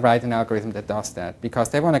don't want to write an algorithm that does that because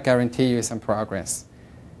they want to guarantee you some progress.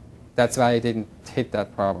 That's why I didn't hit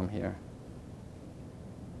that problem here.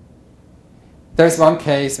 There's one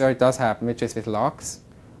case where it does happen, which is with locks.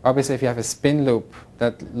 Obviously, if you have a spin loop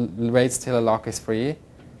that waits till a lock is free,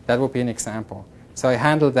 that would be an example. So I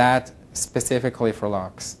handle that specifically for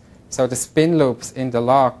locks. So the spin loops in the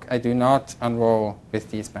lock, I do not unroll with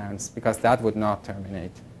these bounds because that would not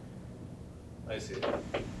terminate. I see.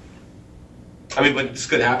 I mean, but this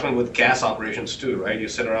could happen with CAS operations too, right? You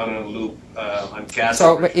sit around in a loop on CAS.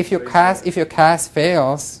 So but if your CAS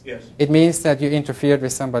fails, yes, it means that you interfered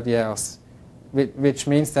with somebody else, which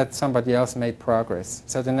means that somebody else made progress.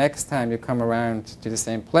 So the next time you come around to the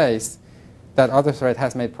same place, that other thread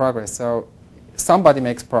has made progress. So somebody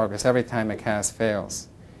makes progress every time a CAS fails.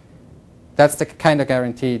 That's the kind of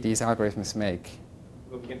guarantee these algorithms make.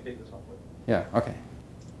 Well, we can take this offline. Yeah, okay.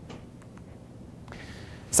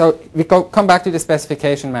 So we come back to the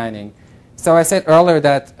specification mining. So I said earlier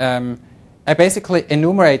that I basically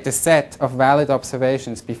enumerate the set of valid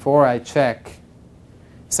observations before I check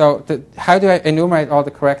So how do I enumerate all the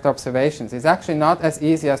correct observations? It's actually not as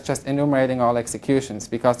easy as just enumerating all executions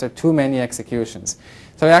because there are too many executions.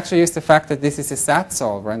 So I actually use the fact that this is a SAT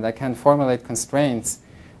solver and I can formulate constraints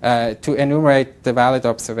to enumerate the valid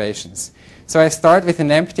observations. So I start with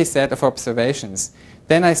an empty set of observations.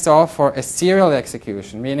 Then I solve for a serial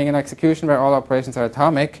execution, meaning an execution where all operations are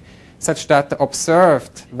atomic, such that the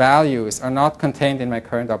observed values are not contained in my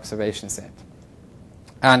current observation set.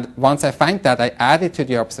 And once I find that, I add it to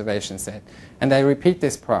the observation set, and I repeat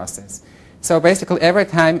this process. So basically, every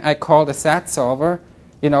time I call the SAT solver,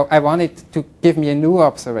 I want it to give me a new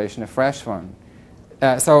observation, a fresh one.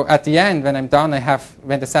 So at the end, when I'm done,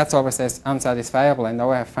 when the SAT solver says unsatisfiable, I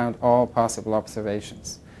know I have found all possible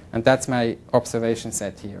observations. And that's my observation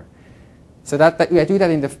set here. So I do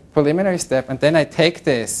that in the preliminary step, and then I take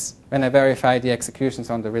this when I verify the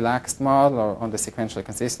executions on the relaxed model or on the sequentially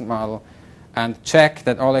consistent model, and check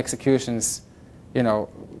that all executions,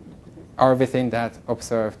 are within that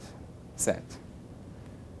observed set.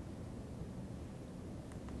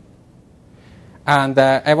 And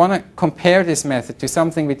I want to compare this method to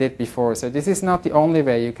something we did before. So this is not the only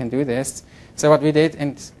way you can do this. So what we did,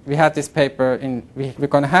 and we had this paper we're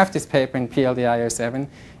going to have this paper in PLDIR7.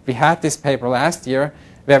 We had this paper last year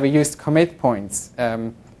where we used commit points.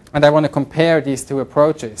 And I want to compare these two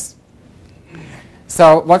approaches.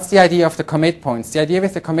 So what's the idea of the commit points? The idea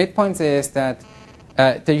with the commit points is that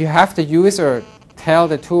you have the user tell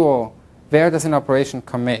the tool where does an operation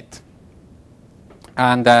commit.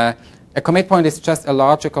 And a commit point is just a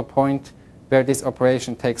logical point where this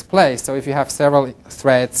operation takes place. So if you have several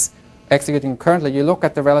threads executing currently, you look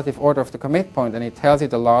at the relative order of the commit point and it tells you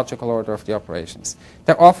the logical order of the operations.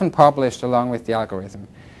 They're often published along with the algorithm.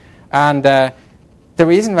 And the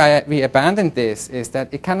reason why we abandoned this is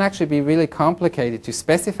that it can actually be really complicated to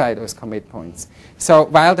specify those commit points. So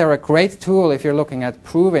while they're a great tool if you're looking at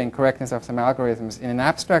proving correctness of some algorithms in an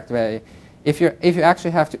abstract way, if you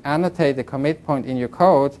actually have to annotate the commit point in your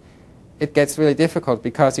code, it gets really difficult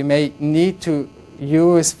because you may need to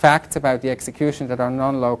use facts about the execution that are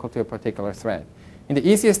non-local to a particular thread. In the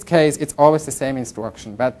easiest case, it's always the same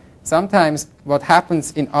instruction, but sometimes what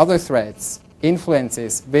happens in other threads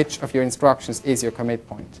influences which of your instructions is your commit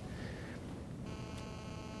point.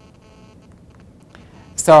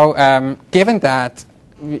 So given that,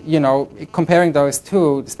 comparing those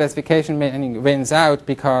two, the specification meaning wins out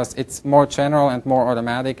because it's more general and more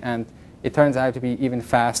automatic, and it turns out to be even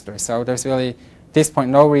faster. So there's really, at this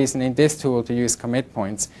point, no reason in this tool to use commit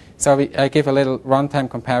points. So I give a little runtime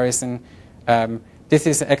comparison. This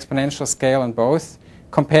is an exponential scale on both.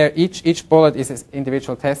 Compare each bullet is an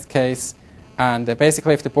individual test case. And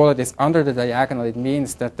basically, if the bullet is under the diagonal, it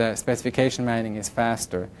means that the specification mining is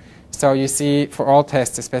faster. So you see, for all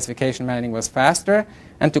tests, the specification mining was faster.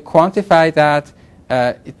 And to quantify that,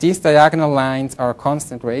 these diagonal lines are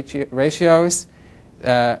constant ratios.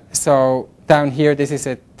 So down here, this is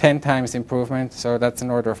a 10 times improvement. So that's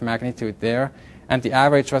an order of magnitude there. And the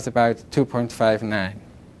average was about 2.59.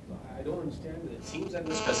 I don't understand. It seems that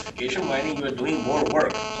the specification mining, you are doing more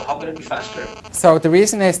work. So how can it be faster? So the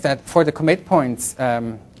reason is that for the commit points,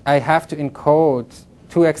 I have to encode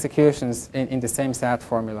two executions in the same SAT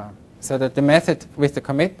formula. So that the method with the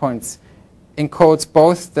commit points encodes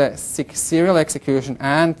both the serial execution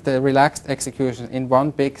and the relaxed execution in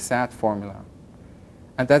one big SAT formula.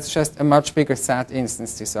 And that's just a much bigger SAT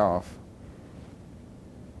instance to solve.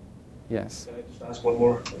 Yes? Can I just ask one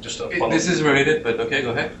more? This is related, but okay,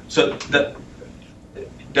 go ahead. So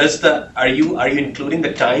are you including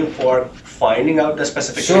the time for finding out the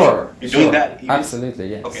specification? Sure. You're doing that? Absolutely,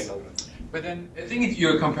 yes. Okay. No. But then I think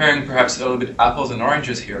you're comparing perhaps a little bit apples and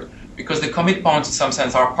oranges here, because the commit points in some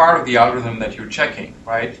sense are part of the algorithm that you're checking,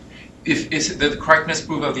 right? If the correctness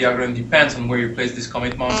proof of the algorithm depends on where you place these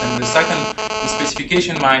commit points, and the second, the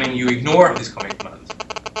specification mining, you ignore these commit points.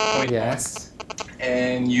 Yes.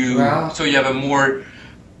 And so you have a more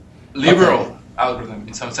liberal algorithm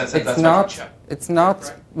in some sense. It's not.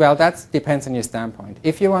 Right? Well, that depends on your standpoint.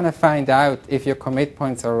 If you want to find out if your commit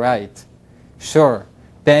points are right, sure.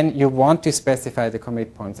 Then you want to specify the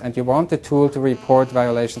commit points, and you want the tool to report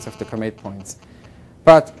violations of the commit points.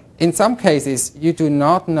 But in some cases, you do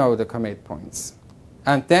not know the commit points.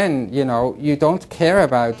 And then, you don't care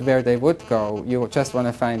about where they would go. You just want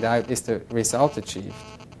to find out, is the result achieved?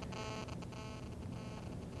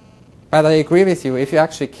 But I agree with you, if you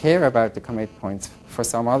actually care about the commit points for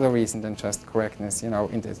some other reason than just correctness,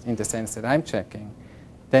 in the sense that I'm checking,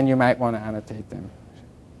 then you might want to annotate them.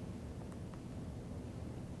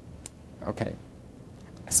 Okay.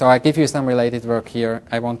 So I give you some related work here.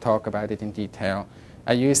 I won't talk about it in detail.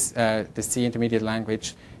 I use the C intermediate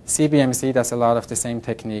language. CBMC does a lot of the same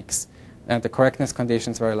techniques, and the correctness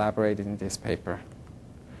conditions were elaborated in this paper.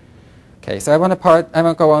 Okay, so I want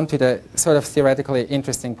to go on to the sort of theoretically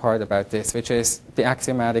interesting part about this, which is the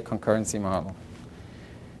axiomatic concurrency model.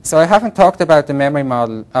 So I haven't talked about the memory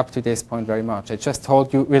model up to this point very much. I just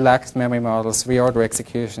told you relaxed memory models, reorder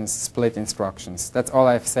executions, split instructions. That's all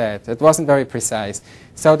I've said. It wasn't very precise.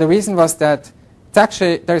 So the reason was that it's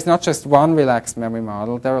actually, there's not just one relaxed memory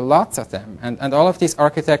model. There are lots of them. And all of these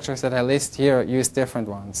architectures that I list here use different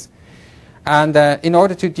ones. And in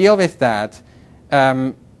order to deal with that,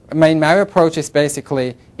 my approach is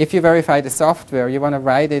basically, if you verify the software, you want to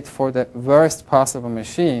write it for the worst possible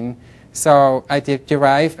machine. So I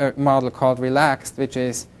derive a model called relaxed, which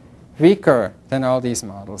is weaker than all these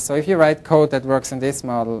models. So if you write code that works in this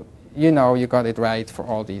model, you know you got it right for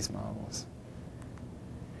all these models.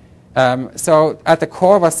 So at the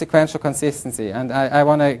core was sequential consistency. And I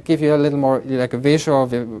want to give you a little more like a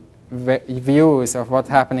visual views of what's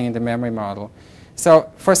happening in the memory model.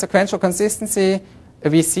 So for sequential consistency,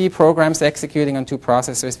 we see programs executing on two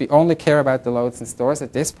processors. We only care about the loads and stores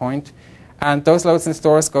at this point. And those loads and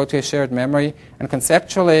stores go to a shared memory. And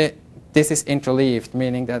conceptually, this is interleaved,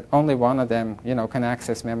 meaning that only one of them can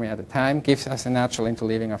access memory at a time, gives us a natural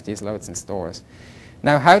interleaving of these loads and stores.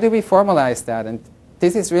 Now, how do we formalize that? And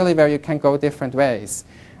this is really where you can go different ways.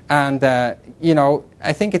 And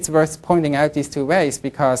I think it's worth pointing out these two ways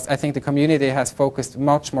because I think the community has focused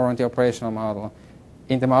much more on the operational model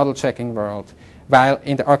in the model checking world, while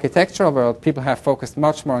in the architectural world, people have focused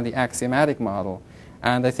much more on the axiomatic model.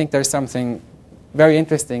 And I think there's something very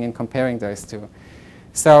interesting in comparing those two.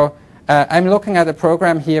 So I'm looking at a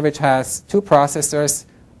program here which has two processors.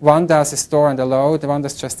 One does a store and a load, the one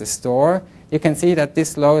does just a store. You can see that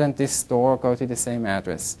this load and this store go to the same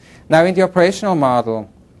address. Now in the operational model,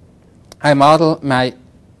 I model my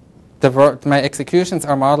executions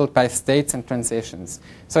are modeled by states and transitions.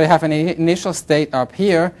 So I have an initial state up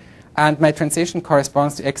here, and my transition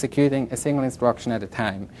corresponds to executing a single instruction at a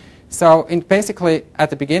time. So basically, at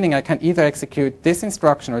the beginning, I can either execute this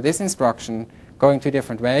instruction or this instruction going two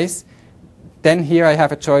different ways. Then here I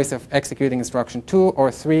have a choice of executing instruction 2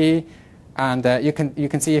 or 3. And you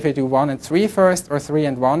can see if I do 1 and 3 first or 3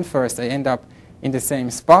 and 1 first, I end up in the same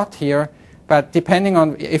spot here. But depending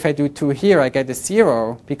on if I do 2 here, I get a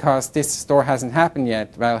 0 because this store hasn't happened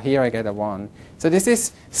yet, while here I get a 1. So this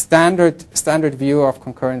is standard view of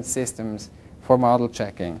concurrent systems for model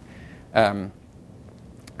checking.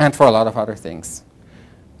 And for a lot of other things.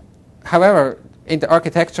 However, in the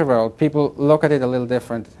architecture world, people look at it a little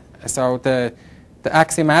different. So the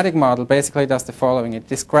axiomatic model basically does the following. It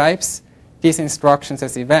describes these instructions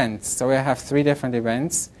as events. So I have 3 different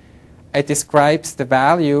events. It describes the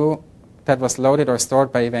value that was loaded or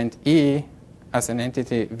stored by event E as an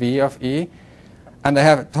entity V of E. And I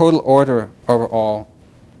have a total order over all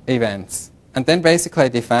events. And then basically I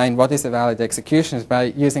define what is a valid execution by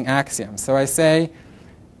using axioms. So I say,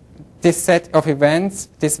 this set of events,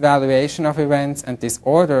 this valuation of events, and this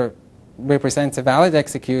order represents a valid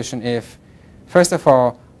execution if, first of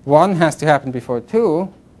all, 1 has to happen before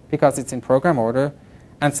 2 because it's in program order,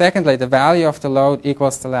 and secondly, the value of the load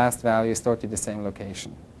equals the last value stored to the same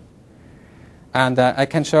location. And I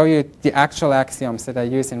can show you the actual axioms that I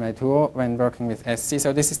use in my tool when working with SC.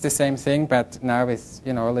 So this is the same thing, but now with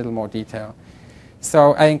a little more detail.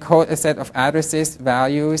 So I encode a set of addresses,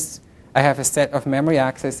 values. I have a set of memory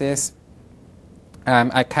accesses.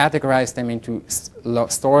 I categorize them into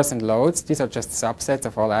stores and loads. These are just subsets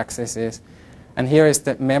of all accesses. And here is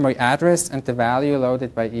the memory address and the value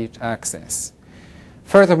loaded by each access.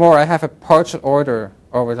 Furthermore, I have a partial order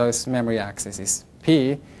over those memory accesses,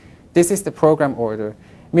 P. This is the program order,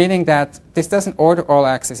 meaning that this doesn't order all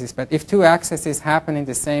accesses, but if 2 accesses happen on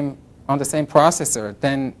the same processor,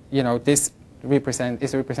 then this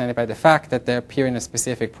is represented by the fact that they appear in a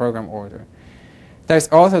specific program order. There's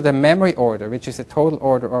also the memory order, which is a total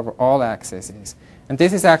order over all accesses. And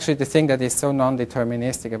this is actually the thing that is so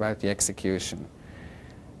non-deterministic about the execution.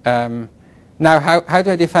 Now, how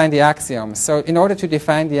do I define the axioms? So in order to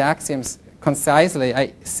define the axioms concisely,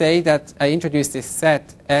 I say that I introduce this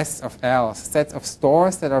set S of L, sets of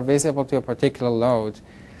stores that are visible to a particular load,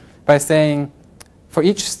 by saying for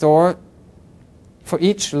each store, for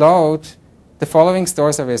each load, the following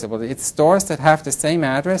stores are visible. It's stores that have the same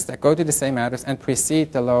address, that go to the same address, and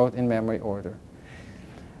precede the load in memory order.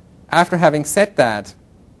 After having said that,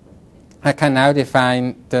 I can now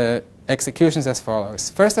define the executions as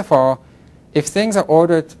follows. First of all, if things are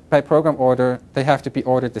ordered by program order, they have to be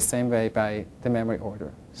ordered the same way by the memory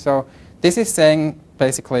order. So this is saying,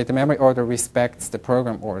 basically, the memory order respects the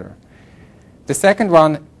program order. The second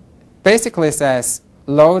one basically says,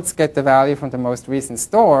 loads get the value from the most recent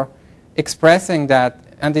store, expressing that,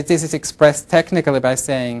 and this is expressed technically by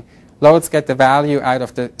saying loads get the value out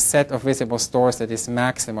of the set of visible stores that is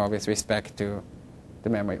maximal with respect to the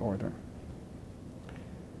memory order.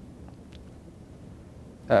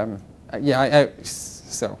 Okay,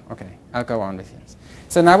 I'll go on with this.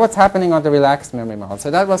 So now what's happening on the relaxed memory model?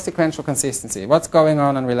 So that was sequential consistency. What's going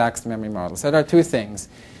on relaxed memory model? So there are two things.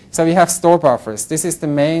 So we have store buffers. This is the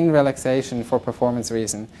main relaxation for performance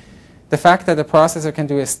reason. The fact that the processor can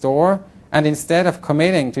do a store, and instead of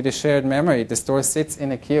committing to the shared memory, the store sits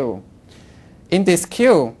in a queue. In this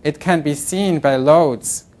queue, it can be seen by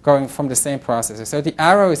loads going from the same processor. So the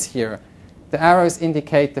arrows here, the arrows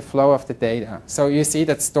indicate the flow of the data. So you see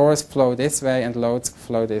that stores flow this way and loads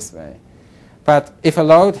flow this way. But if a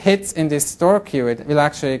load hits in this store queue, it will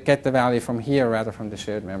actually get the value from here rather from the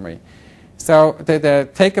shared memory. So the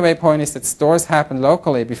takeaway point is that stores happen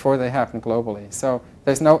locally before they happen globally. So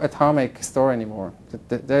there's no atomic store anymore.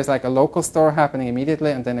 There's like a local store happening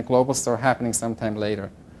immediately and then a global store happening sometime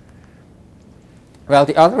later. Well,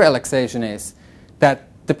 the other relaxation is that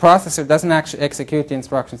the processor doesn't actually execute the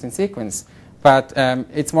instructions in sequence, but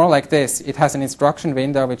it's more like this. It has an instruction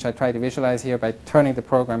window, which I try to visualize here by turning the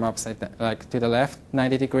program upside down, like to the left,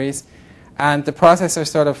 90 degrees. And the processor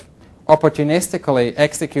sort of opportunistically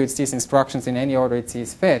executes these instructions in any order it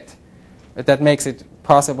sees fit. That makes it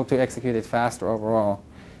possible to execute it faster overall.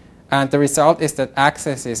 And the result is that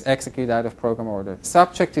access is executed out of program order,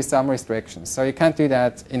 subject to some restrictions. So you can't do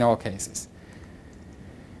that in all cases.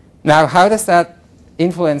 Now, how does that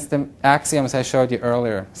influence the axioms I showed you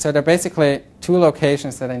earlier? So there are basically two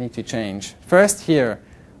locations that I need to change. First here,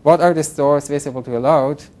 what are the stores visible to a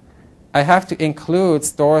load? I have to include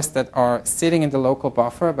stores that are sitting in the local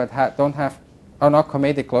buffer but are not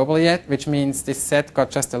committed globally yet, which means this set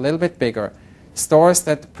got just a little bit bigger. Stores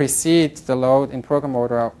that precede the load in program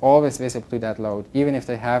order are always visible to that load, even if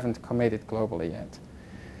they haven't committed globally yet.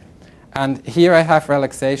 And here I have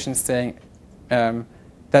relaxations saying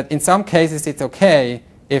that in some cases it's okay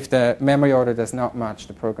if the memory order does not match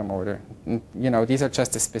the program order. These are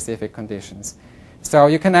just the specific conditions. So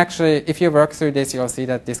you can actually, if you work through this, you'll see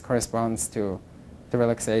that this corresponds to the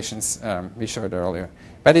relaxations we showed earlier.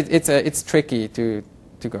 But it's tricky to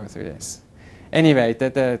go through this. Anyway,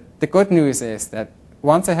 the good news is that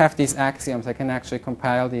once I have these axioms, I can actually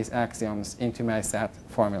compile these axioms into my SAT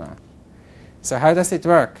formula. So how does it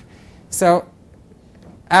work? So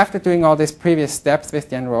after doing all these previous steps with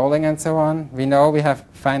the enrolling and so on, we know we have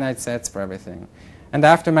finite sets for everything. And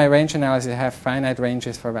after my range analysis, I have finite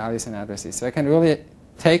ranges for values and addresses. So I can really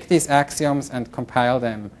take these axioms and compile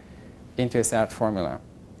them into a SAT formula.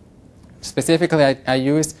 Specifically, I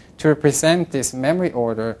use, to represent this memory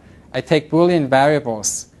order, I take Boolean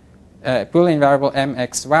variables, Boolean variable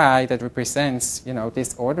mxy that represents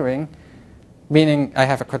this ordering, meaning I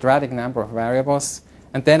have a quadratic number of variables.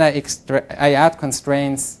 And then I add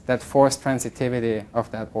constraints that force transitivity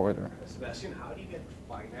of that order. Sebastian, how do you get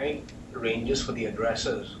finite ranges for the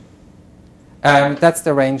addresses? That's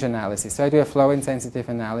the range analysis. So I do a flow-insensitive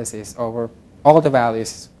analysis over all the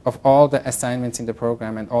values of all the assignments in the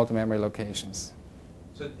program and all the memory locations.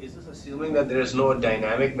 So is this assuming that there is no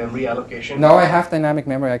dynamic memory allocation? No, I have dynamic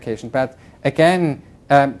memory allocation. But again,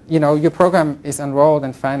 your program is enrolled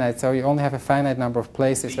and finite, so you only have a finite number of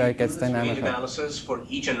places where it gets dynamic. Range analysis for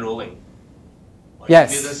each enrolling? Or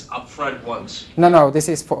yes. You do this upfront once? No, this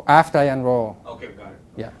is for after I enroll. Okay, got it.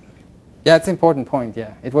 Yeah. Yeah, it's an important point,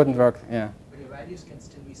 yeah. It wouldn't work, yeah. But your values can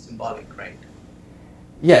still be symbolic, right?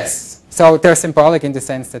 Yes. So they're symbolic in the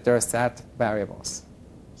sense that they're SAT variables.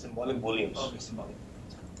 Symbolic booleans. Okay, symbolic.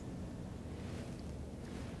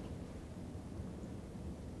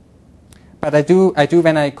 But I do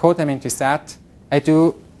when I code them into SAT, I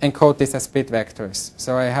do encode this as bit vectors.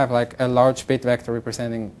 So I have like a large bit vector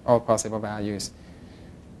representing all possible values.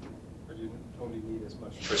 But you only need as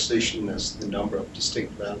much precision as the number of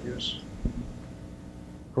distinct values.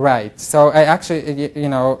 Right. So I actually,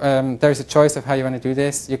 there's a choice of how you want to do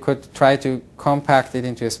this. You could try to compact it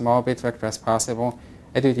into a small bit vector as possible.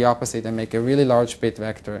 I do the opposite and make a really large bit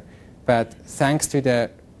vector. But thanks to the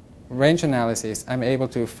range analysis, I'm able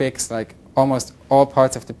to fix like almost all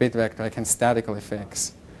parts of the bit vector I can statically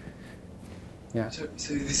fix. Yeah. So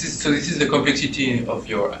this is the complexity of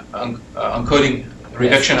your encoding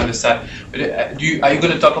reduction on the side. But are you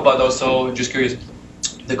going to talk about also, just curious,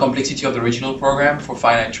 the complexity of the original program for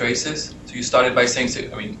finite traces? So you started by saying,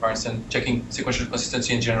 for instance, checking sequential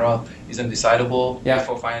consistency in general is undecidable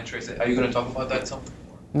for finite traces. Are you going to talk about that some?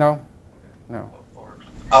 No. Or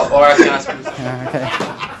I can ask you something. Okay.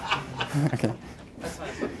 Okay. That's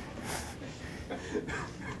fine.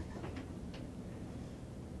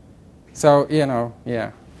 So, you know,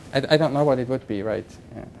 yeah. I don't know what it would be, right?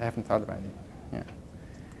 Yeah, I haven't thought about it. Yeah.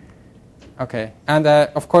 Okay. And,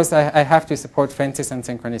 of course, I have to support fences and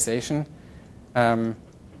synchronization.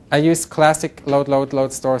 I use classic load, load,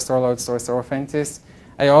 load, store, store, load, store, store fences.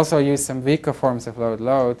 I also use some weaker forms of load,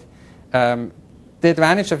 load. The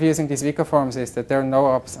advantage of using these weaker forms is that there are no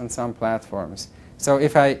ops on some platforms. So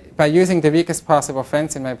if by using the weakest possible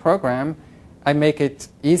fence in my program, I make it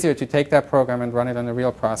easier to take that program and run it on a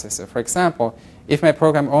real processor. For example, if my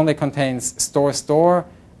program only contains store, store,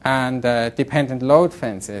 and dependent load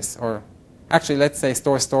fences, or actually let's say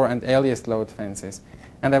store, store, and alias load fences,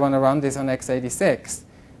 and I want to run this on x86,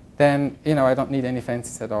 then I don't need any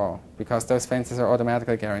fences at all, because those fences are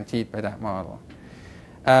automatically guaranteed by that model.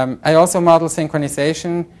 I also model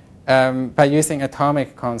synchronization by using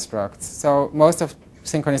atomic constructs. So most of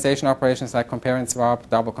synchronization operations like compare and swap,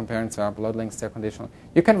 double compare and swap, load links, they're conditional.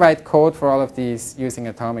 You can write code for all of these using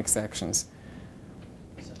atomic sections.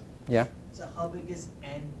 So, yeah? So how big is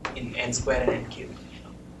n in n squared and n cubed?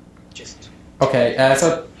 Just okay,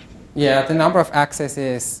 so yeah, the number of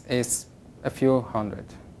accesses is a few hundred.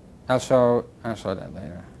 I'll show that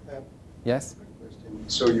later. Yes?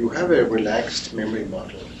 So you have a relaxed memory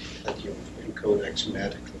model that you encode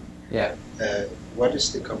axiomatically. Yeah. What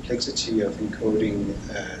is the complexity of encoding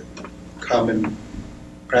common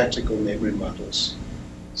practical memory models,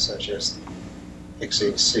 such as the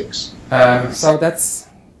x86? So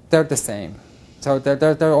they're the same. So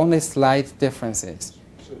there are only slight differences.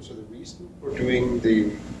 So the reason for doing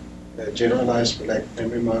the generalized relaxed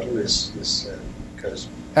memory model is because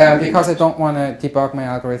I don't want to debug my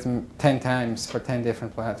algorithm 10 times for 10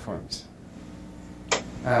 different platforms.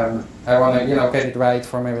 I want to, get it right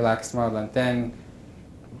for my relaxed model, and then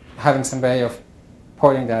having some way of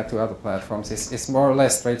porting that to other platforms is more or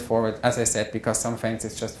less straightforward, as I said, because some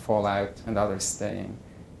fences just fall out and others stay in.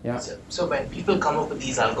 Yeah. So when people come up with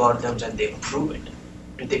these algorithms and they prove it,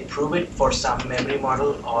 do they prove it for some memory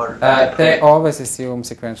model, or they always assume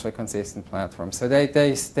sequentially consistent platforms, so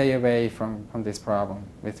they stay away from this problem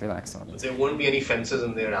with relaxed models. There won't be any fences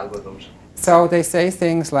in their algorithms. So they say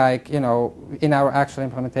things like, in our actual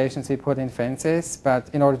implementations we put in fences, but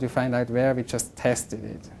in order to find out where, we just tested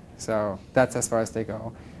it. So that's as far as they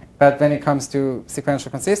go. But when it comes to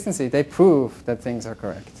sequential consistency, they prove that things are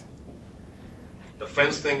correct. The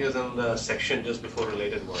fence thing is in the section just before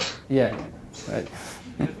related work. Yeah, right.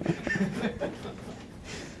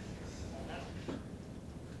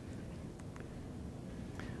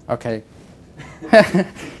 Okay.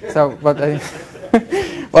 So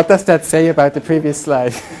what does that say about the previous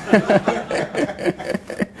slide?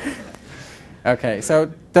 Okay,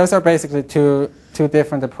 so those are basically two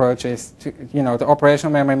different approaches to, the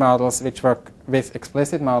operational memory models, which work with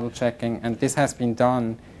explicit model checking, and this has been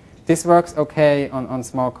done. This works okay on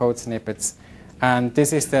small code snippets, and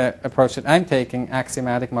this is the approach that I'm taking,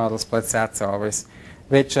 axiomatic models plus SAT solvers,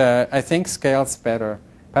 which I think scales better.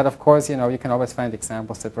 But of course, you can always find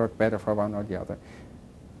examples that work better for one or the other.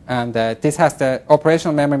 And this has the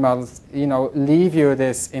operational memory models, leave you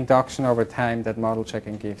this induction over time that model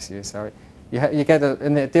checking gives you. So you get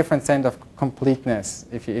a different sense of completeness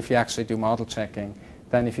if you actually do model checking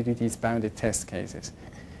than if you do these bounded test cases.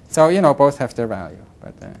 So, both have their value.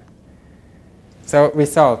 But so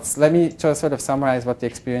results. Let me just sort of summarize what the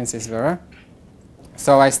experiences were.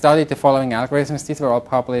 So I studied the following algorithms. These were all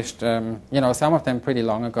published, some of them pretty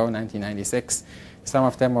long ago, 1996. Some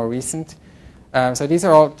of them more recent. So these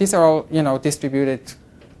are all distributed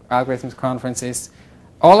algorithms conferences.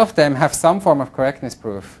 All of them have some form of correctness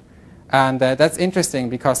proof. And that's interesting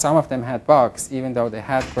because some of them had bugs, even though they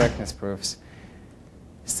had correctness proofs.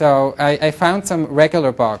 So I found some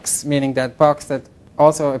regular bugs, meaning that bugs that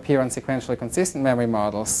also appear on sequentially consistent memory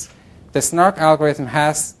models. The SNARK algorithm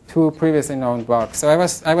has 2 previously known bugs. So I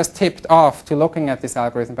was tipped off to looking at this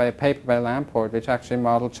algorithm by a paper by Lamport, which actually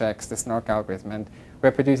model checks the SNARK algorithm and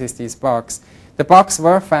reproduces these bugs. The bugs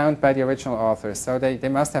were found by the original authors, so they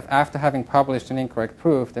must have, after having published an incorrect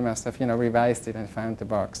proof, they must have revised it and found the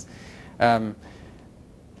bugs.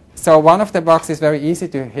 So one of the bugs is very easy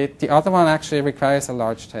to hit. The other one actually requires a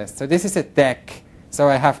large test. So this is a deck. So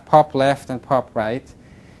I have pop left and pop right.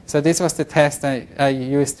 So this was the test I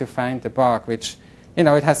used to find the bug, which,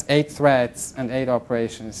 it has 8 threads and 8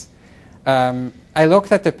 operations. I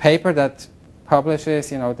looked at the paper that publishes,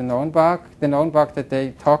 the known bug. The known bug that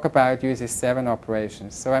they talk about uses 7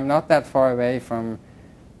 operations. So I'm not that far away from,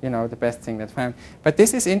 the best thing that's found. But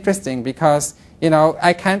this is interesting because,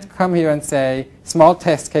 I can't come here and say small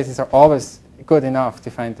test cases are always good enough to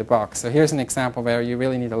find the bug. So here's an example where you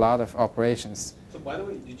really need a lot of operations. So by the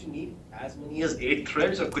way, did you need as many as 8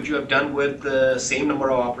 threads, or could you have done with the same number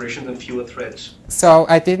of operations and fewer threads? So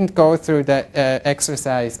I didn't go through the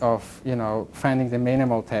exercise of, finding the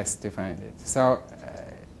minimal test to find it. So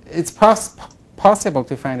it's possible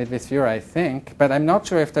to find it with fewer, I think, but I'm not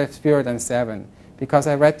sure if there's fewer than 7, because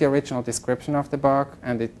I read the original description of the bug,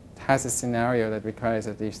 and it has a scenario that requires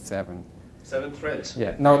at least 7. 7 threads?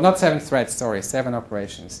 Yeah, no, not 7 threads, sorry, 7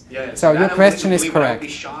 operations. Yeah, so your question is correct. I'd be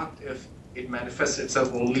shocked if it manifests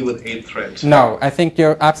itself only with 8 threads. No, I think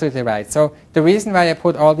you're absolutely right. So the reason why I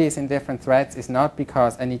put all these in different threads is not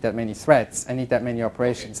because I need that many threads, I need that many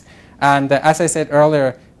operations. Okay. And as I said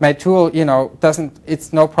earlier, my tool,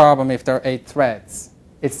 it's no problem if there are 8 threads.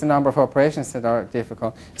 It's the number of operations that are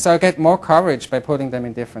difficult. So I get more coverage by putting them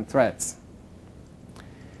in different threads.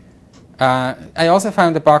 I also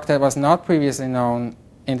found a bug that was not previously known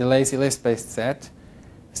in the lazy list-based set.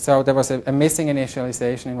 So there was a missing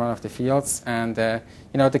initialization in one of the fields, and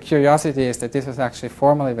the curiosity is that this was actually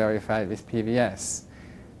formally verified with PVS.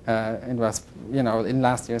 It was, in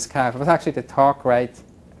last year's CAF. It was actually the talk right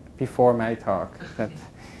before my talk.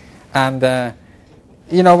 And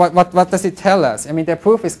what does it tell us? I mean, the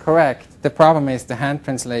proof is correct. The problem is the hand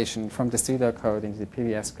translation from the pseudocode into the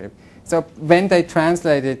PVS script. So when they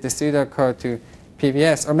translated the pseudocode to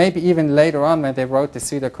PVS, or maybe even later on when they wrote the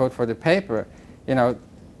pseudocode for the paper,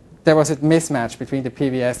 there was a mismatch between the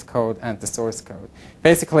PVS code and the source code.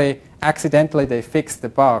 Basically, accidentally they fixed the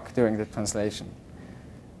bug during the translation.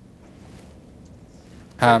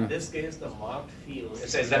 In this case, the marked field,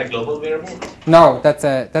 is that a global variable? No,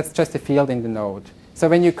 that's just a field in the node. So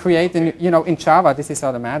when you create, in Java, this is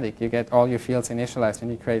automatic. You get all your fields initialized when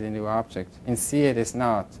you create a new object. In C, it is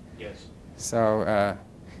not. Yes. So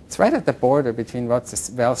it's right at the border between what's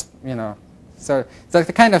So it's like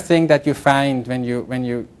the kind of thing that you find when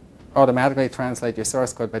you automatically translate your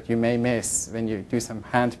source code, but you may miss when you do some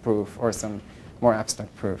hand proof or some more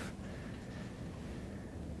abstract proof.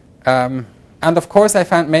 And of course, I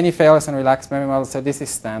found many failures in relaxed memory models, so this is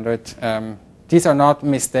standard. These are not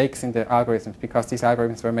mistakes in the algorithms, because these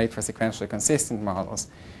algorithms were made for sequentially consistent models.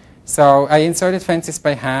 So I inserted fences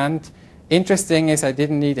by hand. Interesting is I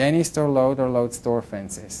didn't need any store load or load store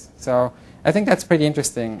fences. So I think that's pretty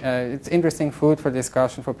interesting. It's interesting food for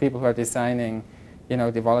discussion for people who are designing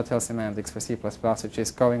the volatile semantics for C++, which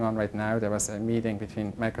is going on right now. There was a meeting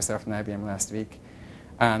between Microsoft and IBM last week.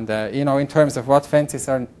 And in terms of what fences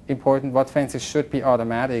are important, what fences should be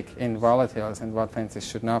automatic in volatiles and what fences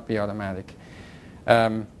should not be automatic.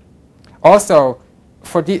 Also,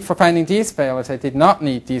 for finding these failures, I did not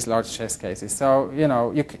need these large test cases. So,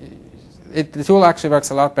 the tool actually works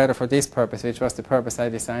a lot better for this purpose, which was the purpose I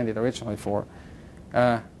designed it originally for.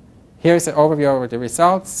 Here's an overview over the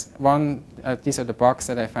results. These are the bugs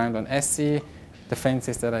that I found on SC, the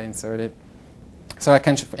fences that I inserted. So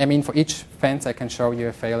for each fence, I can show you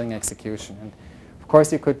a failing execution. And of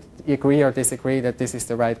course, you could agree or disagree that this is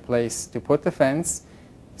the right place to put the fence.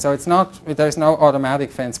 So there's no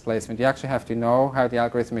automatic fence placement. You actually have to know how the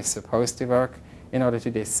algorithm is supposed to work in order to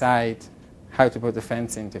decide how to put the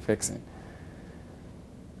fence in to fix it.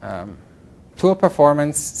 Tool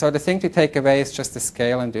performance. So the thing to take away is just the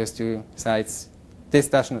scale and those 2 sides. This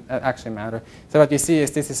doesn't actually matter. So what you see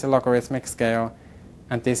is this is a logarithmic scale,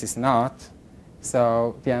 and this is not.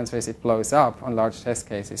 So the answer is it blows up on large test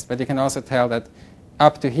cases. But you can also tell that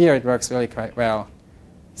up to here it works really quite well.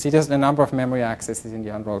 See, just the number of memory accesses in the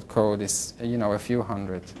unrolled code is a few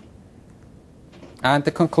hundred. And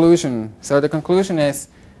the conclusion. So the conclusion is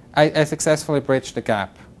I successfully bridged the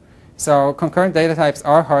gap. So concurrent data types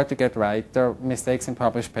are hard to get right. There are mistakes in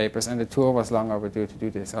published papers, and the tool was long overdue to do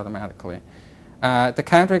this automatically. The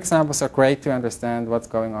counterexamples are great to understand what's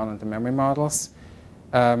going on in the memory models.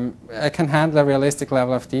 I can handle a realistic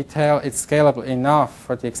level of detail. It's scalable enough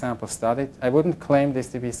for the example studied. I wouldn't claim this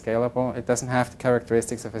to be scalable. It doesn't have the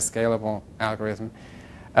characteristics of a scalable algorithm.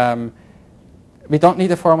 We don't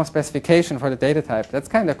need a formal specification for the data type. That's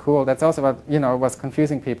kind of cool. That's also what was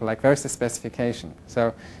confusing people, like where's the specification?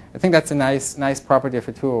 So I think that's a nice property of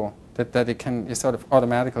a tool, that you sort of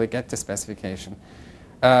automatically get the specification.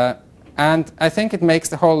 And I think it makes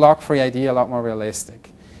the whole log-free idea a lot more realistic.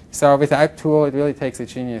 So without tool, it really takes a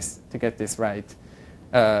genius to get this right,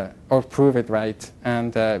 or prove it right.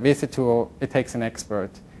 And with the tool, it takes an expert.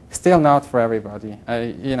 Still not for everybody.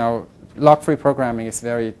 Log-free programming is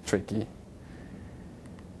very tricky.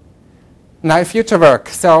 Now, future work.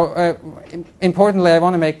 So importantly, I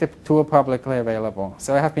want to make the tool publicly available.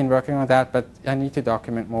 So I have been working on that, but I need to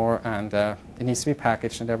document more, and it needs to be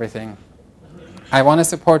packaged and everything. I want to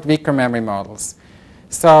support weaker memory models.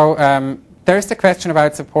 So there's the question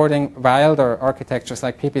about supporting wilder architectures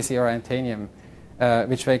like PPC or Antanium.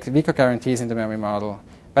 which makes weaker guarantees in the memory model.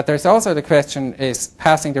 But there's also the question is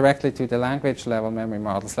passing directly to the language level memory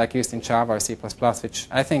models like used in Java or C++, which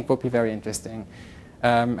I think would be very interesting.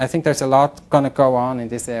 I think there's a lot going to go on in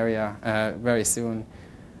this area very soon.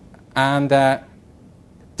 And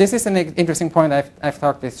this is an interesting point. I've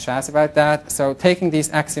talked with Shaz about that. So taking these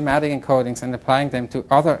axiomatic encodings and applying them to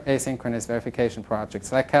other asynchronous verification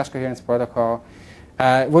projects like cache coherence protocol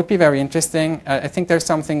would be very interesting. I think there's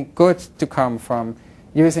something good to come from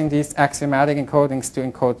using these axiomatic encodings to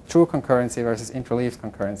encode true concurrency versus interleaved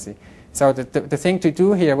concurrency. So the thing to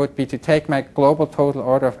do here would be to take my global total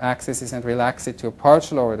order of accesses and relax it to a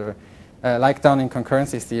partial order, like done in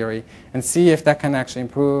concurrency theory, and see if that can actually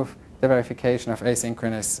improve the verification of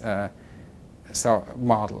asynchronous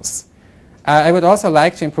models. I would also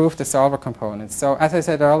like to improve the solver components. So as I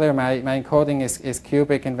said earlier, my encoding is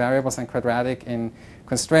cubic in variables and quadratic in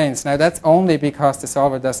constraints. Now that's only because the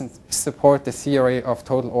solver doesn't support the theory of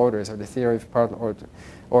total orders or the theory of partial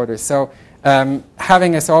orders. So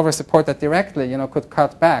having a solver support that directly, could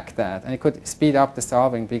cut back that, and it could speed up the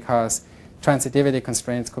solving because transitivity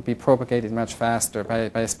constraints could be propagated much faster by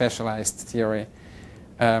a specialized theory.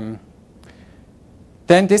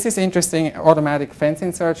 Then this is interesting, automatic fence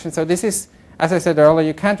insertion. So this is, as I said earlier,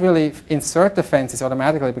 you can't really insert the fences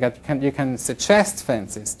automatically because you can suggest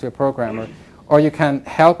fences to a programmer, or you can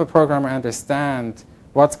help a programmer understand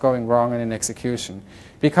what's going wrong in an execution.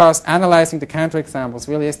 Because analyzing the counterexamples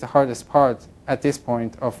really is the hardest part at this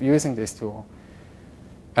point of using this tool.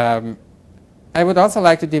 I would also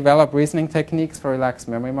like to develop reasoning techniques for relaxed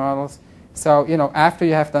memory models. So, after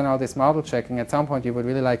you have done all this model checking, at some point you would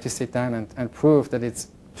really like to sit down and prove that it's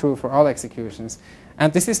true for all executions.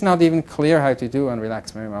 And this is not even clear how to do on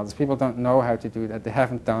relaxed memory models. People don't know how to do that. They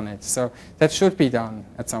haven't done it. So that should be done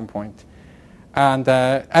at some point. And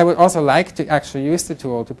I would also like to actually use the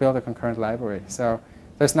tool to build a concurrent library. So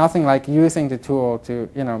there's nothing like using the tool to,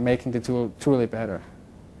 making the tool truly better.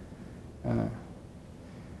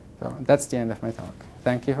 So that's the end of my talk.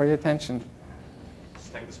 Thank you for your attention.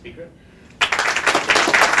 Thank the speaker.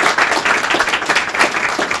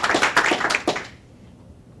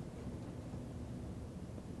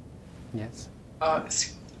 Yes.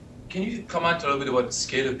 Can you comment a little bit about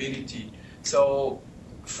scalability? So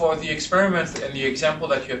for the experiments and the example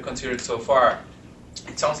that you have considered so far,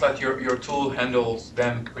 it sounds like your tool handles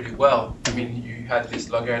them pretty well. I mean, you had this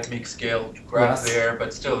logarithmic scale graph there,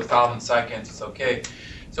 but still 1,000 seconds is okay.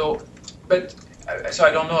 So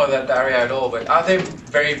I don't know that area at all, but are they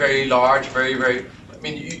very, very large, very, very, I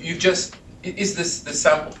mean, you just, is this the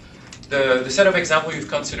sample, the set of examples you've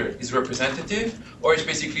considered is representative, or is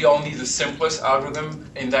basically only the simplest algorithm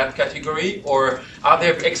in that category, or are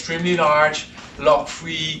there extremely large,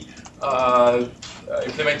 log-free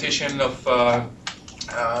implementation of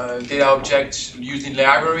data objects used in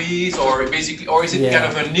libraries, or basically, or is it kind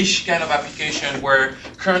of a niche kind of application where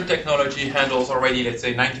current technology handles already, let's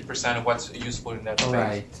say, 90% of what's useful in that space?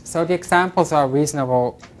 Right. So the examples are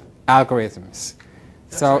reasonable algorithms.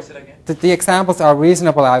 So the examples are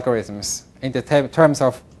reasonable algorithms in the terms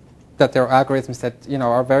of that they're algorithms that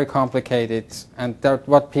are very complicated, and they're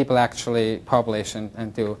what people actually publish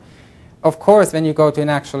and do. Of course, when you go to an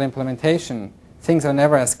actual implementation, things are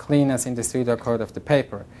never as clean as in the pseudocode of the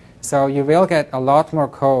paper. So you will get a lot more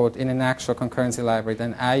code in an actual concurrency library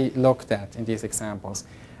than I looked at in these examples.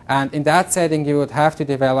 And in that setting, you would have to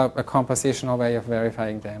develop a compositional way of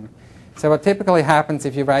verifying them. So what typically happens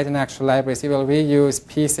if you write an actual library is you will reuse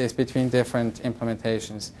pieces between different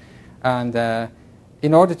implementations. And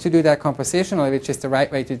in order to do that compositionally, which is the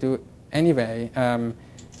right way to do anyway,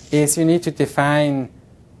 is you need to define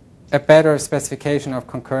a better specification of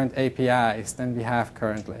concurrent APIs than we have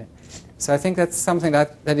currently. So I think that's something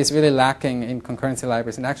that is really lacking in concurrency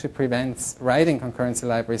libraries and actually prevents writing concurrency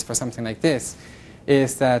libraries for something like this,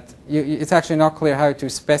 is that it's actually not clear how to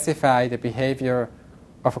specify the behavior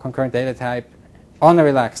of a concurrent data type on a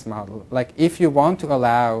relaxed model. Like if you want to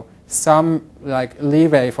allow some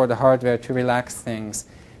leeway for the hardware to relax things,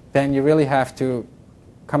 then you really have to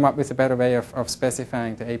come up with a better way of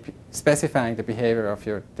specifying the behavior of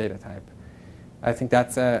your data type. I think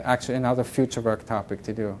that's actually another future work topic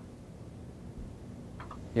to do.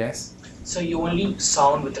 Yes? So you only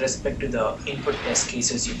sound with respect to the input test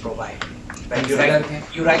cases you provide. Right?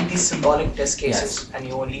 You write these symbolic test cases, and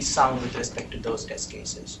you only sound with respect to those test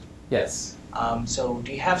cases. Yes. So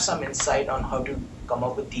do you have some insight on how to come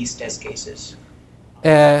up with these test cases?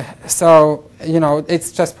 So,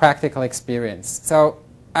 it's just practical experience. So,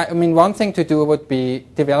 I mean, one thing to do would be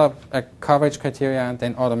develop a coverage criteria and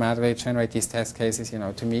then automatically generate these test cases,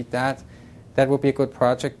 to meet that. That would be a good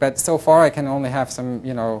project. But so far, I can only have some,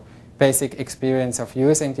 basic experience of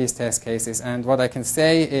using these test cases. And what I can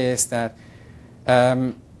say is that,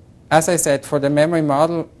 as I said, for the memory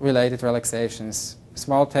model related relaxations,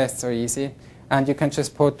 small tests are easy, and you can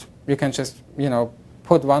just put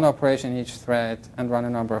one operation in each thread and run a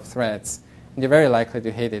number of threads, and you're very likely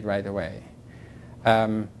to hit it right away.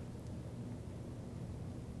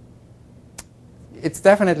 It's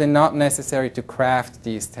definitely not necessary to craft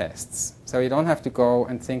these tests, so you don't have to go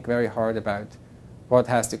and think very hard about what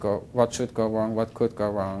should go wrong, what could go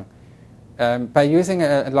wrong. By using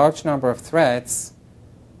a large number of threads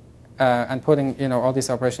and putting all these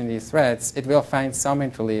operations in these threads, it will find some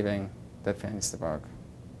interleaving that finds the bug.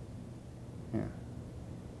 Yeah.